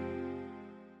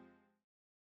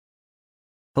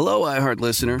 Hello, iHeart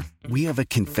listener. We have a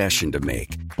confession to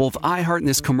make. Both iHeart and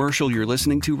this commercial you're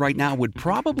listening to right now would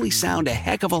probably sound a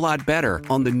heck of a lot better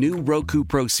on the new Roku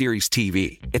Pro Series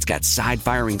TV. It's got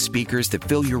side-firing speakers that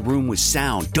fill your room with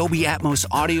sound, Dolby Atmos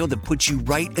audio that puts you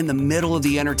right in the middle of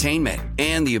the entertainment,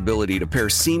 and the ability to pair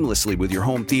seamlessly with your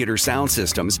home theater sound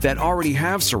systems that already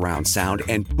have surround sound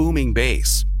and booming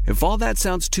bass. If all that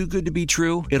sounds too good to be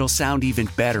true, it'll sound even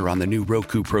better on the new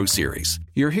Roku Pro Series.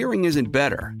 Your hearing isn't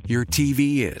better, your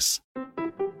TV is.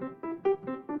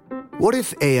 What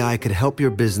if AI could help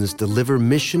your business deliver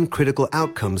mission-critical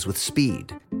outcomes with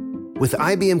speed? With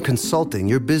IBM Consulting,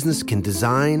 your business can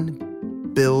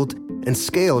design, build, and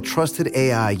scale trusted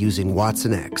AI using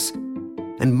watsonx,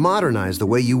 and modernize the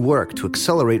way you work to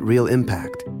accelerate real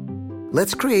impact.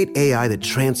 Let's create AI that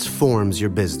transforms your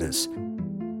business.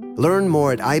 Learn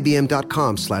more at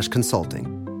ibm.com/consulting.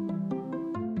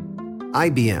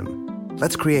 IBM.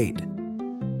 Let's create.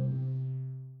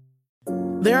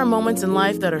 There are moments in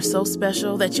life that are so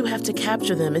special that you have to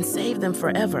capture them and save them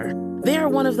forever. They are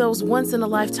one of those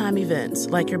once-in-a-lifetime events,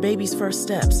 like your baby's first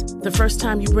steps, the first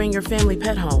time you bring your family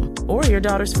pet home, or your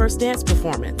daughter's first dance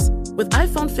performance. With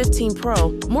iPhone 15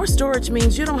 Pro, more storage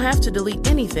means you don't have to delete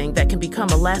anything that can become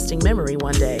a lasting memory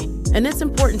one day. And it's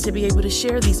important to be able to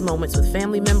share these moments with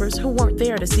family members who weren't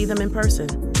there to see them in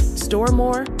person. Store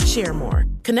more, share more.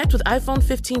 Connect with iPhone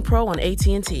 15 Pro on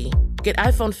AT&T. Get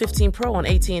iPhone 15 Pro on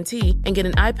AT&T and get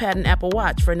an iPad and Apple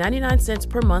Watch for 99 cents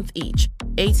per month each.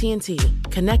 AT&T.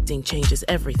 Connecting changes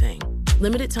everything.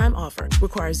 Limited time offer.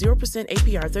 Requires 0%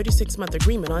 APR 36-month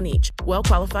agreement on each.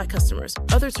 Well-qualified customers.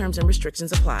 Other terms and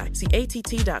restrictions apply. See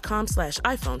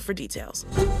att.com/iPhone for details.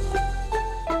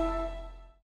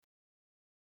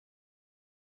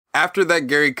 After that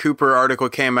Gary Cooper article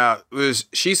came out, was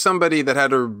she somebody that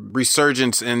had a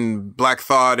resurgence in Black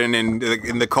thought and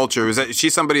in the culture? Was she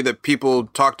somebody that people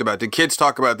talked about? Did kids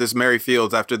talk about this Mary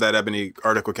Fields after that Ebony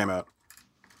article came out?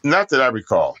 Not that I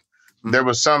recall. There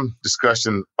was some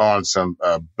discussion on some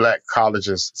Black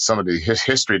colleges, some of the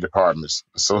history departments,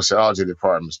 sociology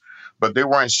departments, but they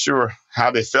weren't sure how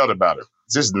they felt about it.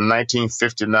 This is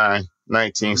 1959,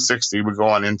 1960. We're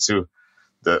going into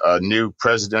the new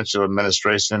presidential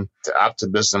administration, the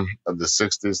optimism of the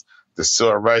 60s. The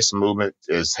civil rights movement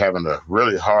is having a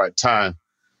really hard time.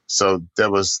 So there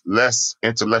was less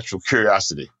intellectual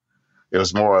curiosity. It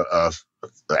was more of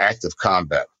an active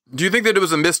combat. Do you think that it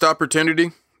was a missed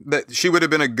opportunity, that she would have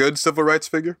been a good civil rights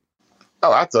figure?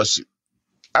 Oh, I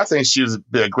think she would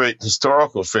be a great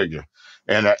historical figure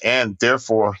and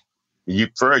therefore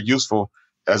very useful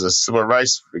as a civil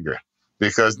rights figure.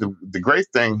 Because the great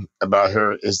thing about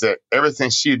her is that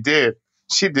everything she did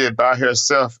by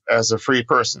herself as a free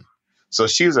person. So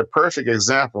she's a perfect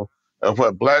example of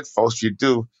what Black folks should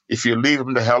do if you leave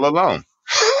them the hell alone.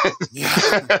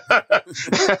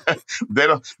 They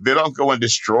don't go and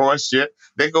destroy shit.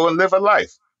 They go and live a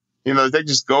life. They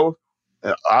just go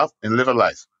out and live a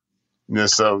life.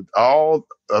 So all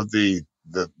of the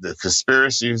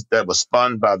conspiracies that were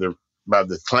spun by the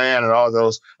Klan and all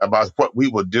those about what we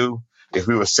would do if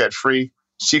we were set free,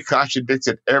 she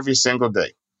contradicted every single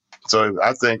day. So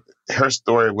I think her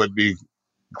story would be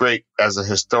great as a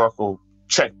historical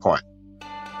checkpoint.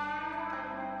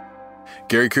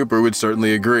 Gary Cooper would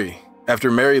certainly agree.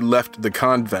 After Mary left the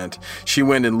convent, she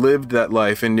went and lived that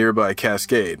life in nearby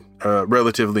Cascade, a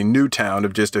relatively new town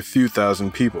of just a few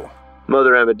thousand people.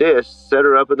 Mother Amadeus set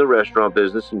her up in the restaurant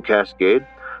business in Cascade.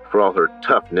 For all her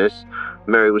toughness,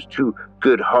 Mary was too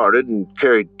good-hearted and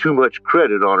carried too much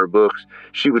credit on her books.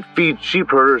 She would feed sheep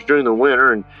herders during the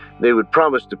winter, and they would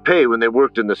promise to pay when they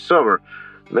worked in the summer.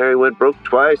 Mary went broke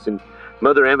twice, and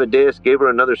Mother Amadeus gave her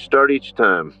another start each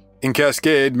time. In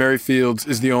Cascade, Mary Fields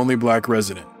is the only Black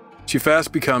resident. She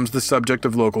fast becomes the subject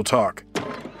of local talk.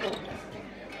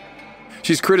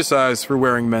 She's criticized for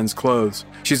wearing men's clothes.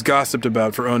 She's gossiped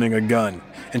about for owning a gun,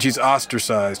 and she's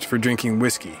ostracized for drinking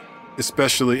whiskey,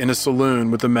 especially in a saloon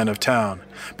with the men of town.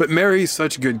 But Mary's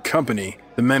such good company,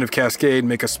 the men of Cascade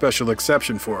make a special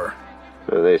exception for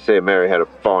her. They say Mary had a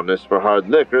fondness for hard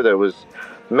liquor that was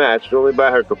matched only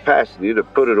by her capacity to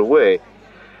put it away.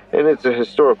 And it's a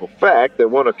historical fact that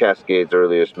one of Cascade's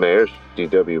earliest mayors,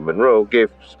 D.W. Monroe, gave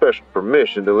special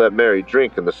permission to let Mary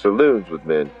drink in the saloons with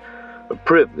men. A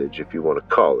privilege, if you want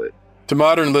to call it. To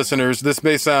modern listeners, this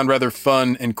may sound rather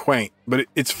fun and quaint, but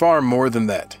it's far more than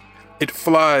that. It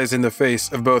flies in the face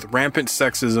of both rampant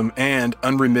sexism and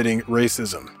unremitting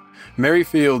racism. Mary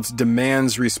Fields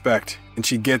demands respect, and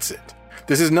she gets it.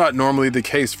 This is not normally the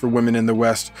case for women in the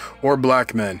West or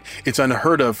Black men. It's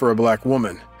unheard of for a Black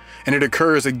woman. And it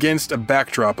occurs against a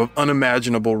backdrop of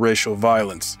unimaginable racial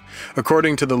violence.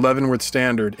 According to the Leavenworth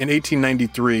Standard, in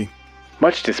 1893,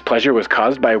 much displeasure was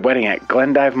caused by a wedding at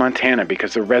Glendive, Montana,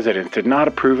 because the residents did not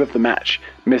approve of the match.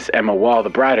 Miss Emma Wall, the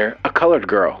bride, a colored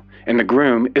girl, and the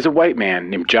groom is a white man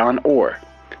named John Orr.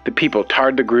 The people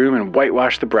tarred the groom and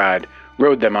whitewashed the bride,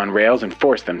 rode them on rails, and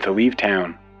forced them to leave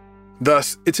town.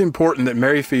 Thus, it's important that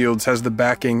Mary Fields has the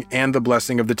backing and the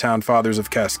blessing of the town fathers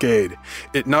of Cascade.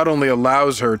 It not only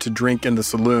allows her to drink in the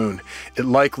saloon, it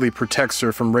likely protects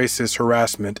her from racist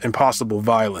harassment and possible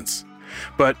violence.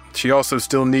 But she also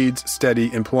still needs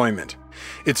steady employment.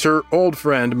 It's her old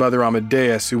friend, Mother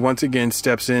Amadeus, who once again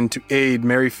steps in to aid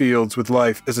Mary Fields with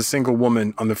life as a single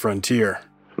woman on the frontier.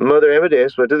 Mother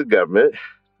Amadeus went to the government,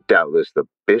 doubtless the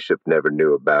bishop never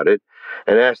knew about it,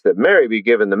 and asked that Mary be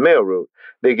given the mail route.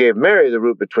 They gave Mary the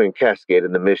route between Cascade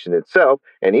and the mission itself,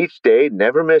 and each day,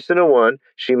 never missing a one,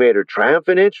 she made her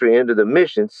triumphant entry into the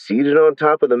mission seated on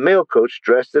top of the mail coach,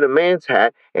 dressed in a man's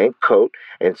hat and coat,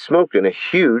 and smoking a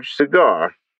huge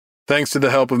cigar. Thanks to the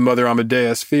help of Mother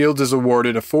Amadeus, Fields is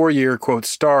awarded a 4-year, quote,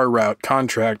 star route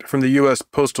contract from the U.S.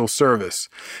 Postal Service.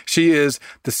 She is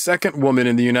the second woman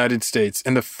in the United States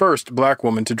and the first Black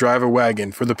woman to drive a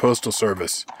wagon for the Postal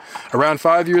Service. Around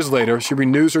 5 years later, she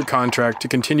renews her contract to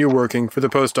continue working for the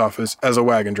post office as a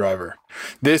wagon driver.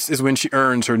 This is when she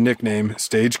earns her nickname,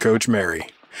 Stagecoach Mary.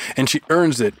 And she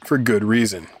earns it for good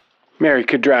reason. Mary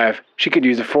could drive. She could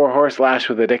use a 4-horse lash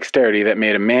with a dexterity that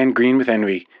made a man green with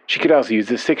envy. She could also use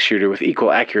the 6-shooter with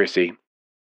equal accuracy.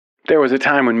 There was a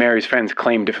time when Mary's friends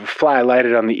claimed if a fly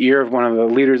lighted on the ear of one of the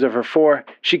leaders of her 4,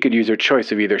 she could use her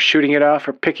choice of either shooting it off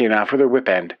or picking it off with her whip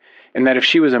end, and that if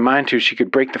she was a mind to, she could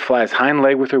break the fly's hind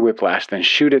leg with her whiplash, then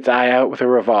shoot its eye out with a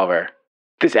revolver.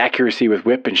 This accuracy with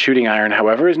whip and shooting iron,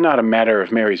 however, is not a matter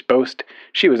of Mary's boast.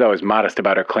 She was always modest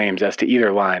about her claims as to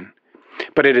either line.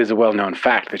 But it is a well-known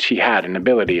fact that she had an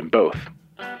ability in both.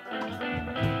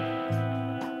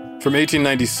 From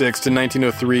 1896 to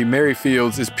 1903, Mary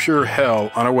Fields is pure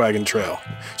hell on a wagon trail.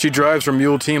 She drives her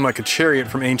mule team like a chariot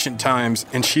from ancient times,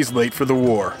 and she's late for the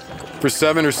war. For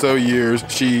 7 or so years,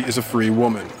 she is a free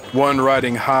woman, one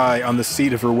riding high on the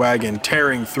seat of her wagon,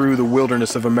 tearing through the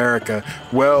wilderness of America,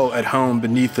 well at home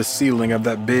beneath the ceiling of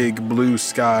that big blue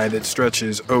sky that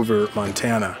stretches over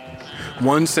Montana.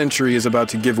 One century is about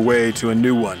to give way to a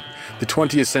new one. The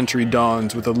 20th century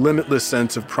dawns with a limitless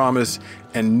sense of promise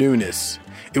and newness.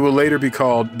 It will later be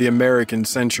called the American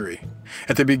century.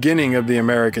 At the beginning of the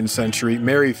American century,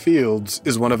 Mary Fields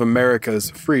is one of America's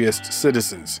freest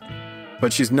citizens.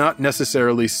 But she's not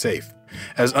necessarily safe,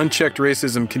 as unchecked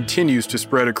racism continues to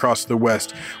spread across the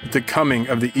West with the coming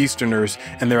of the Easterners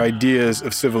and their ideas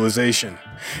of civilization.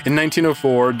 In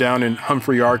 1904, down in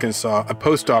Humphrey, Arkansas, a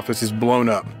post office is blown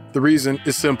up. The reason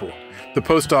is simple. The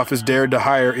post office dared to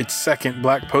hire its second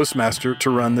black postmaster to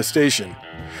run the station.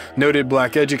 Noted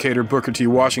black educator Booker T.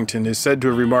 Washington is said to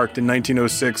have remarked in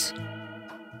 1906,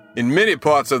 "In many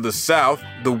parts of the South,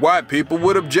 the white people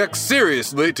would object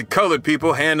seriously to colored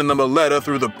people handing them a letter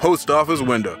through the post office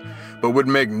window, but would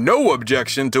make no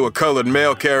objection to a colored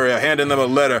mail carrier handing them a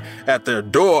letter at their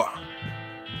door."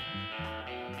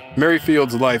 Mary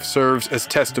Fields' life serves as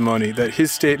testimony that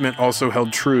his statement also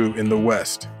held true in the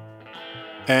West.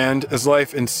 And, as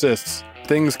life insists,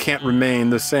 things can't remain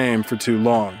the same for too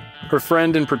long. Her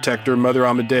friend and protector, Mother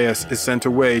Amadeus, is sent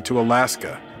away to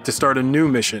Alaska to start a new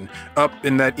mission up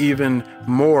in that even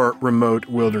more remote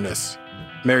wilderness.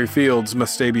 Mary Fields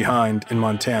must stay behind in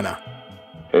Montana.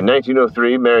 In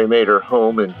 1903, Mary made her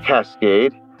home in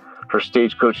Cascade. Her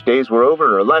stagecoach days were over,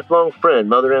 and her lifelong friend,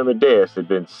 Mother Amadeus, had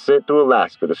been sent to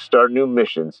Alaska to start new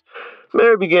missions.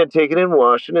 Mary began taking in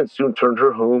washing and soon turned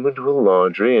her home into a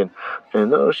laundry.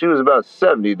 And though she was about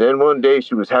 70 then, one day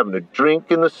she was having a drink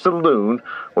in the saloon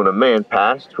when a man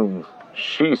passed whom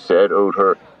she said owed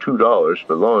her $2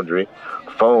 for laundry.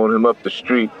 Following him up the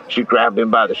street, she grabbed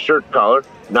him by the shirt collar,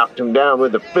 knocked him down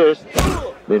with a fist,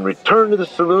 then returned to the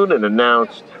saloon and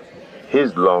announced,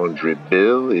 "His laundry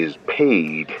bill is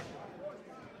paid."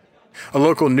 A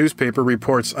local newspaper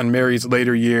reports on Mary's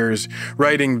later years,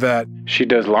 writing that she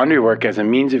does laundry work as a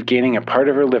means of gaining a part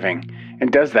of her living,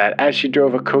 and does that as she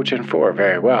drove a coach and four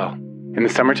very well. In the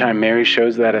summertime, Mary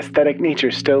shows that aesthetic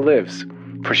nature still lives,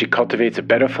 for she cultivates a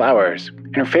bed of flowers,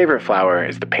 and her favorite flower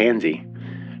is the pansy.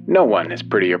 No one is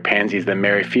prettier pansies than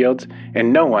Mary Fields,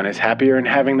 and no one is happier in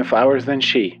having the flowers than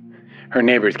she. Her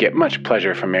neighbors get much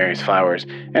pleasure from Mary's flowers,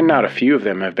 and not a few of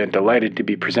them have been delighted to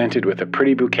be presented with a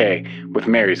pretty bouquet with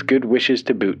Mary's good wishes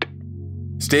to boot.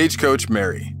 Stagecoach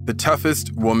Mary, the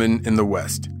toughest woman in the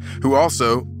West, who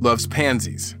also loves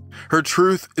pansies. Her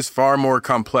truth is far more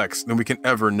complex than we can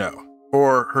ever know,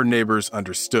 or her neighbors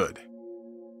understood.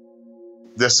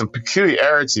 There's some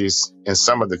peculiarities in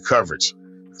some of the coverage.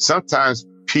 Sometimes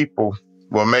people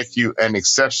will make you an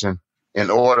exception in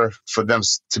order for them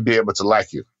to be able to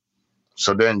like you.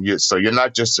 So you're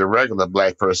not just a regular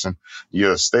black person,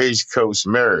 you're Stagecoach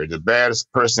Mary, the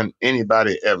baddest person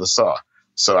anybody ever saw.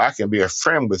 So I can be a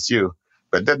friend with you,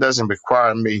 but that doesn't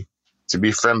require me to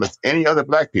be friend with any other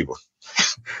black people.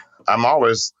 I'm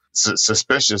always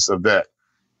suspicious of that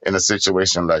in a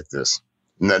situation like this.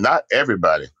 Not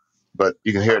everybody, but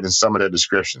you can hear it in some of their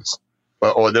descriptions.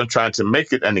 Or them trying to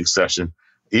make it an exception,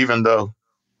 even though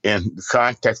in the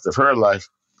context of her life,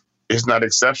 it's not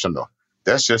exceptional.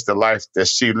 That's just the life that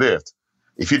she lived.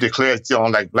 If you declare that you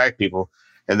don't like black people,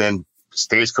 and then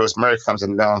Stagecoach Mary comes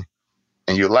along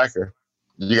and you like her,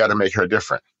 you got to make her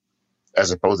different, as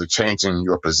opposed to changing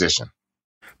your position.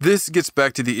 This gets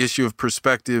back to the issue of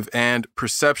perspective and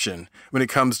perception when it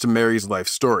comes to Mary's life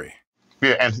story.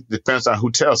 Yeah, and it depends on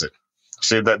who tells it.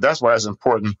 See, that's why it's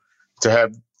important to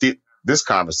have this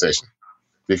conversation,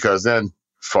 because then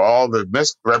for all the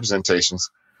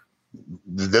misrepresentations,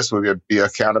 this will be a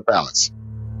counterbalance.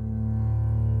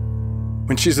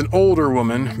 When she's an older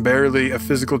woman, barely a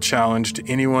physical challenge to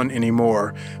anyone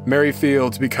anymore, Mary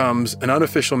Fields becomes an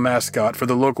unofficial mascot for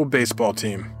the local baseball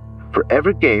team. For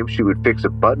every game, she would fix a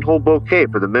buttonhole bouquet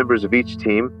for the members of each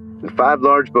team and 5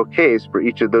 large bouquets for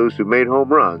each of those who made home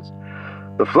runs.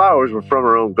 The flowers were from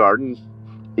her own garden,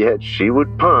 yet she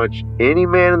would punch any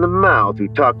man in the mouth who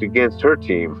talked against her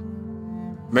team.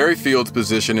 Mary Fields'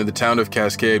 position in the town of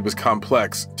Cascade was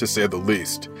complex, to say the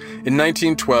least. In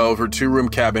 1912, her 2-room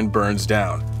cabin burns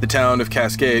down. The town of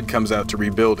Cascade comes out to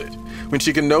rebuild it. When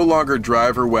she can no longer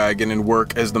drive her wagon and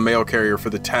work as the mail carrier for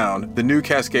the town, the new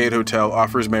Cascade Hotel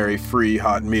offers Mary free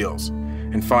hot meals.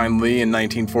 And finally, in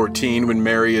 1914, when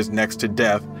Mary is next to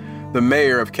death, the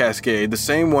mayor of Cascade, the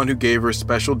same one who gave her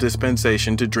special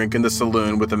dispensation to drink in the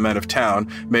saloon with the men of town,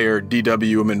 Mayor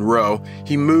D.W. Monroe,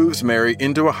 he moves Mary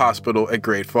into a hospital at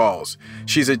Great Falls.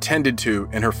 She's attended to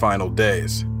in her final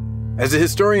days. As the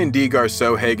historian D.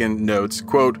 Garceau Hagen notes,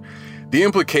 quote, "The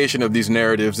implication of these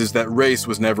narratives is that race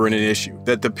was never an issue,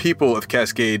 that the people of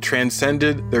Cascade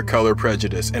transcended their color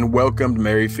prejudice and welcomed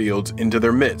Mary Fields into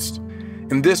their midst.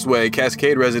 In this way,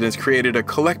 Cascade residents created a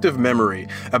collective memory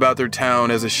about their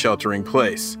town as a sheltering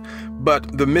place.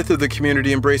 But the myth of the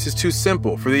community embrace is too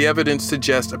simple for the evidence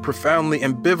suggests a profoundly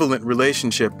ambivalent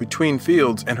relationship between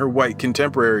Fields and her white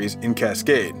contemporaries in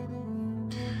Cascade."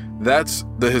 That's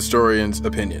the historian's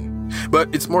opinion.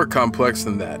 But it's more complex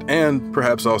than that, and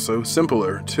perhaps also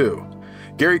simpler, too.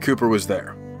 Gary Cooper was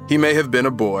there. He may have been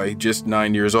a boy, just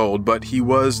 9 years old, but he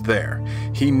was there.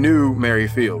 He knew Mary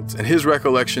Fields, and his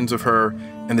recollections of her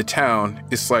and the town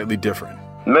is slightly different.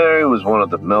 Mary was one of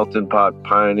the melting pot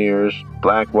pioneers,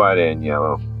 black, white, and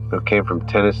yellow, who came from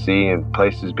Tennessee and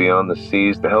places beyond the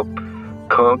seas to help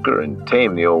conquer and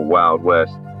tame the old Wild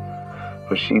West.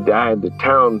 When she died, the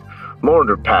town mourned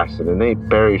her passing, and they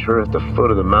buried her at the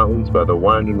foot of the mountains by the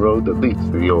winding road that leads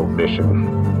to the old mission.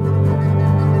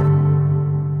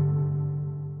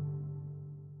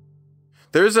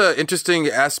 There's an interesting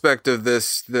aspect of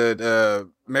this that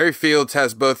Mary Fields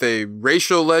has both a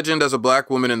racial legend as a black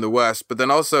woman in the West, but then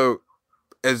also,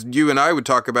 as you and I would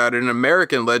talk about it, an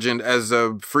American legend as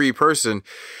a free person.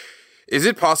 Is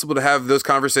it possible to have those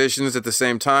conversations at the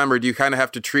same time, or do you kind of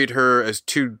have to treat her as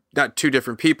not two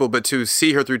different people, but to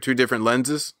see her through two different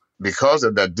lenses? Because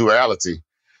of that duality,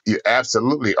 you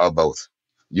absolutely are both.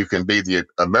 You can be the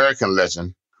American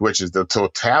legend, which is the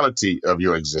totality of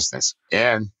your existence,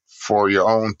 and for your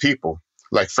own people.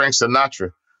 Like Frank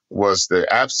Sinatra was the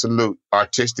absolute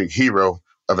artistic hero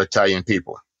of Italian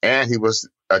people. And he was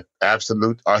an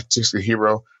absolute artistic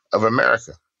hero of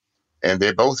America. And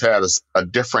they both had a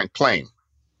different claim.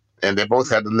 And they both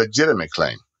had a legitimate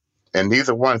claim. And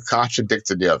neither one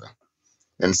contradicted the other.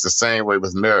 And it's the same way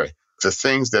with Mary. The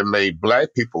things that made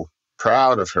black people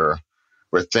proud of her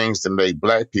were things that made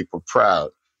black people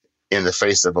proud in the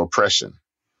face of oppression.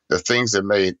 The things that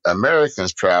made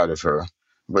Americans proud of her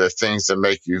were the things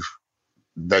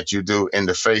that you do in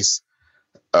the face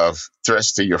of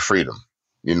threats to your freedom.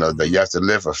 You know, that you have to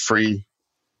live a free,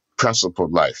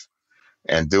 principled life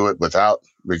and do it without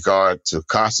regard to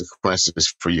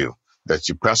consequences for you, that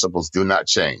your principles do not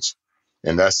change.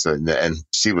 And and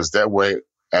she was that way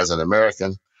as an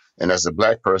American, and as a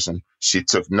black person, she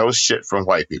took no shit from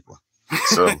white people.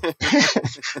 So, no,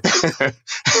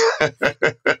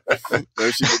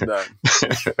 she did not.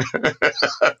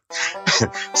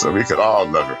 So we could all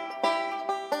love her.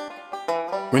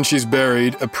 When she's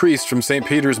buried, a priest from St.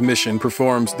 Peter's Mission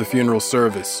performs the funeral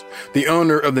service. The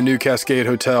owner of the New Cascade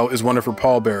Hotel is one of her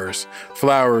pallbearers.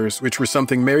 Flowers, which were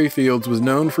something Mary Fields was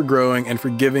known for growing and for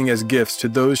giving as gifts to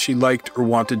those she liked or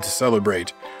wanted to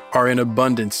celebrate, are in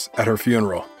abundance at her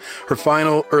funeral. Her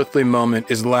final earthly moment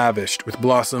is lavished with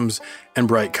blossoms and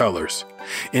bright colors.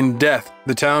 In death,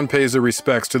 the town pays their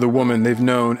respects to the woman they've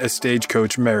known as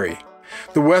Stagecoach Mary.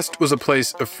 The West was a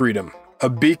place of freedom, a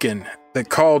beacon that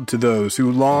called to those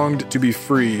who longed to be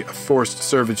free of forced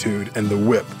servitude and the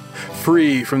whip,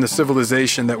 free from the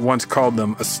civilization that once called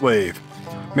them a slave.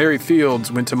 Mary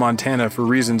Fields went to Montana for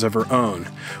reasons of her own,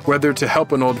 whether to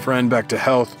help an old friend back to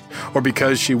health or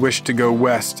because she wished to go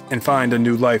west and find a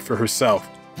new life for herself.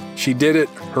 She did it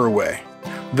her way.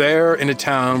 There, in a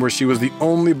town where she was the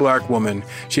only black woman,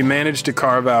 she managed to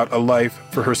carve out a life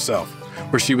for herself,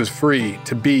 where she was free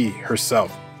to be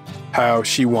herself, how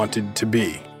she wanted to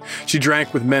be. She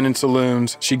drank with men in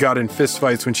saloons. She got in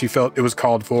fistfights when she felt it was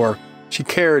called for. She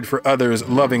cared for others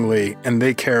lovingly, and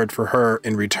they cared for her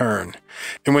in return.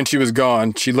 And when she was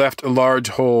gone, she left a large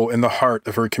hole in the heart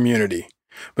of her community.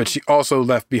 But she also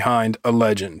left behind a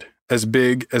legend, as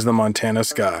big as the Montana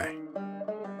sky.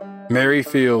 Mary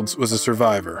Fields was a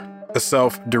survivor, a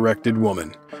self-directed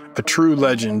woman, a true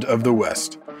legend of the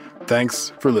West.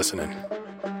 Thanks for listening.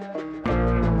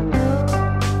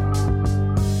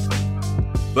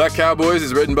 Black Cowboys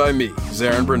is written by me,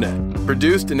 Zarin Burnett.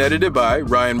 Produced and edited by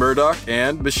Ryan Murdoch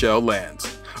and Michelle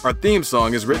Lands. Our theme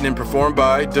song is written and performed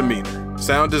by Demeanor.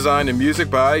 Sound design and music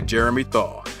by Jeremy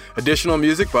Thal. Additional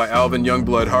music by Alvin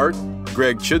Youngblood Hart,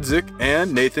 Greg Chudzik,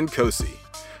 and Nathan Kosi.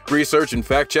 Research and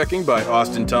fact-checking by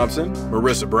Austin Thompson,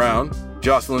 Marissa Brown,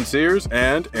 Jocelyn Sears,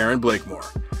 and Aaron Blakemore.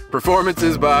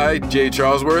 Performances by Jay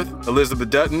Charlesworth, Elizabeth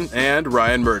Dutton, and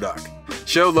Ryan Murdoch.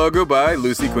 Show logo by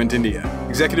Lucy Quintanilla.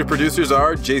 Executive producers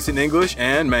are Jason English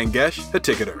and Mangesh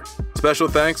Hattikudur. Special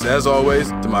thanks, as always,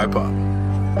 to my pop.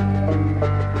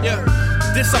 Yeah,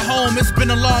 this a home, it's been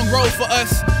a long road for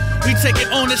us. We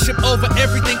taking ownership over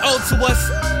everything owed to us.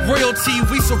 Royalty,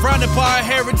 we surrounded by our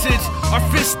heritage. Our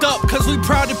fist up, cause we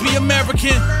proud to be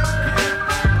American.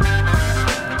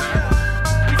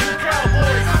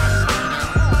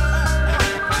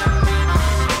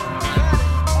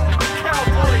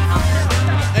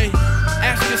 Hey,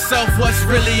 ask yourself what's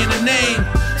really in the name.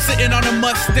 Sitting on a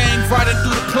Mustang, riding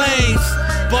through the plains.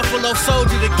 Buffalo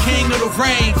Soldier, the king of the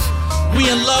range. We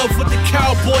in love with the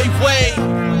cowboy way.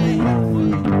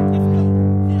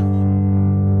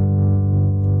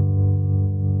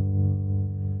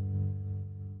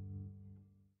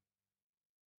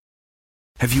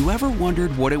 Have you ever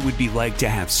wondered what it would be like to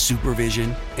have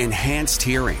supervision, enhanced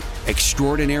hearing,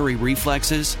 extraordinary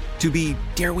reflexes, to be,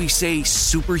 dare we say,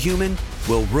 superhuman?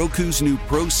 Well, Roku's new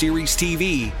Pro Series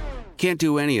TV can't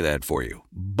do any of that for you.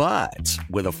 But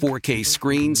with a 4K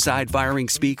screen, side-firing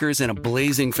speakers, and a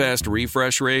blazing fast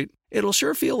refresh rate, it'll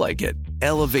sure feel like it.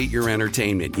 Elevate your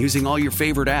entertainment using all your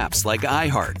favorite apps like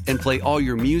iHeart and play all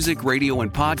your music, radio,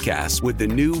 and podcasts with the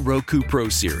new Roku Pro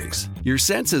Series. Your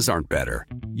senses aren't better.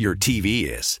 Your TV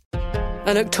is.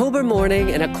 An October morning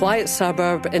in a quiet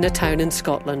suburb in a town in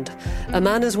Scotland. A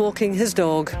man is walking his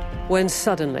dog when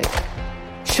suddenly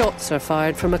shots are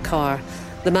fired from a car.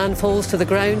 The man falls to the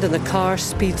ground and the car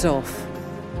speeds off.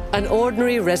 An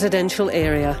ordinary residential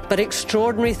area, but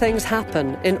extraordinary things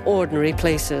happen in ordinary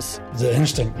places. The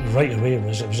instinct right away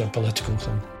was it was a political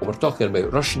thing. We're talking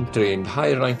about Russian-trained,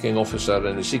 high-ranking officer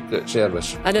in the Secret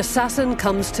Service. An Assassin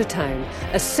Comes to Town,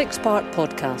 a 6-part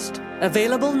podcast.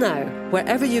 Available now,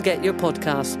 wherever you get your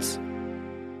podcasts.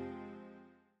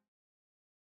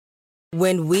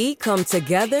 When we come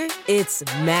together, it's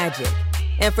magic.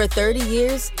 And for 30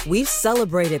 years, we've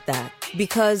celebrated that.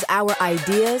 Because our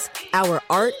ideas, our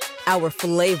art, our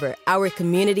flavor, our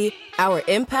community, our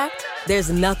impact, there's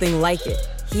nothing like it.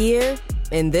 Here,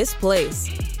 in this place.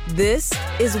 This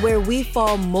is where we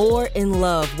fall more in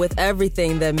love with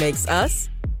everything that makes us,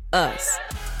 us.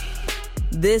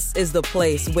 This is the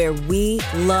place where we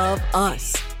love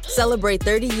us. Celebrate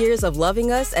 30 years of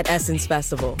loving us at Essence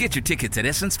Festival. Get your tickets at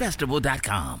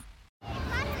EssenceFestival.com.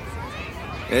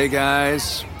 Hey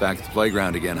guys, back at the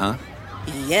playground again, huh?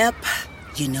 Yep.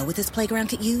 You know what this playground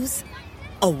could use?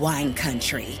 A wine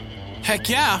country. Heck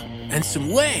yeah, and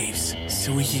some waves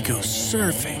so we could go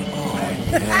surfing. Oh,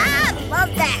 yeah.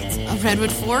 Love that. A redwood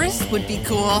forest would be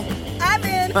cool. I'm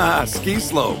in. Ski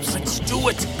slopes. Let's do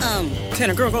it. Can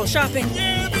a girl go shopping?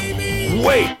 Yeah, baby.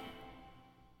 Wait.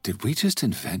 Did we just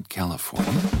invent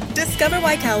California? Discover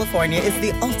why California is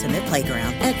the ultimate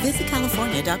playground at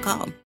visitcalifornia.com.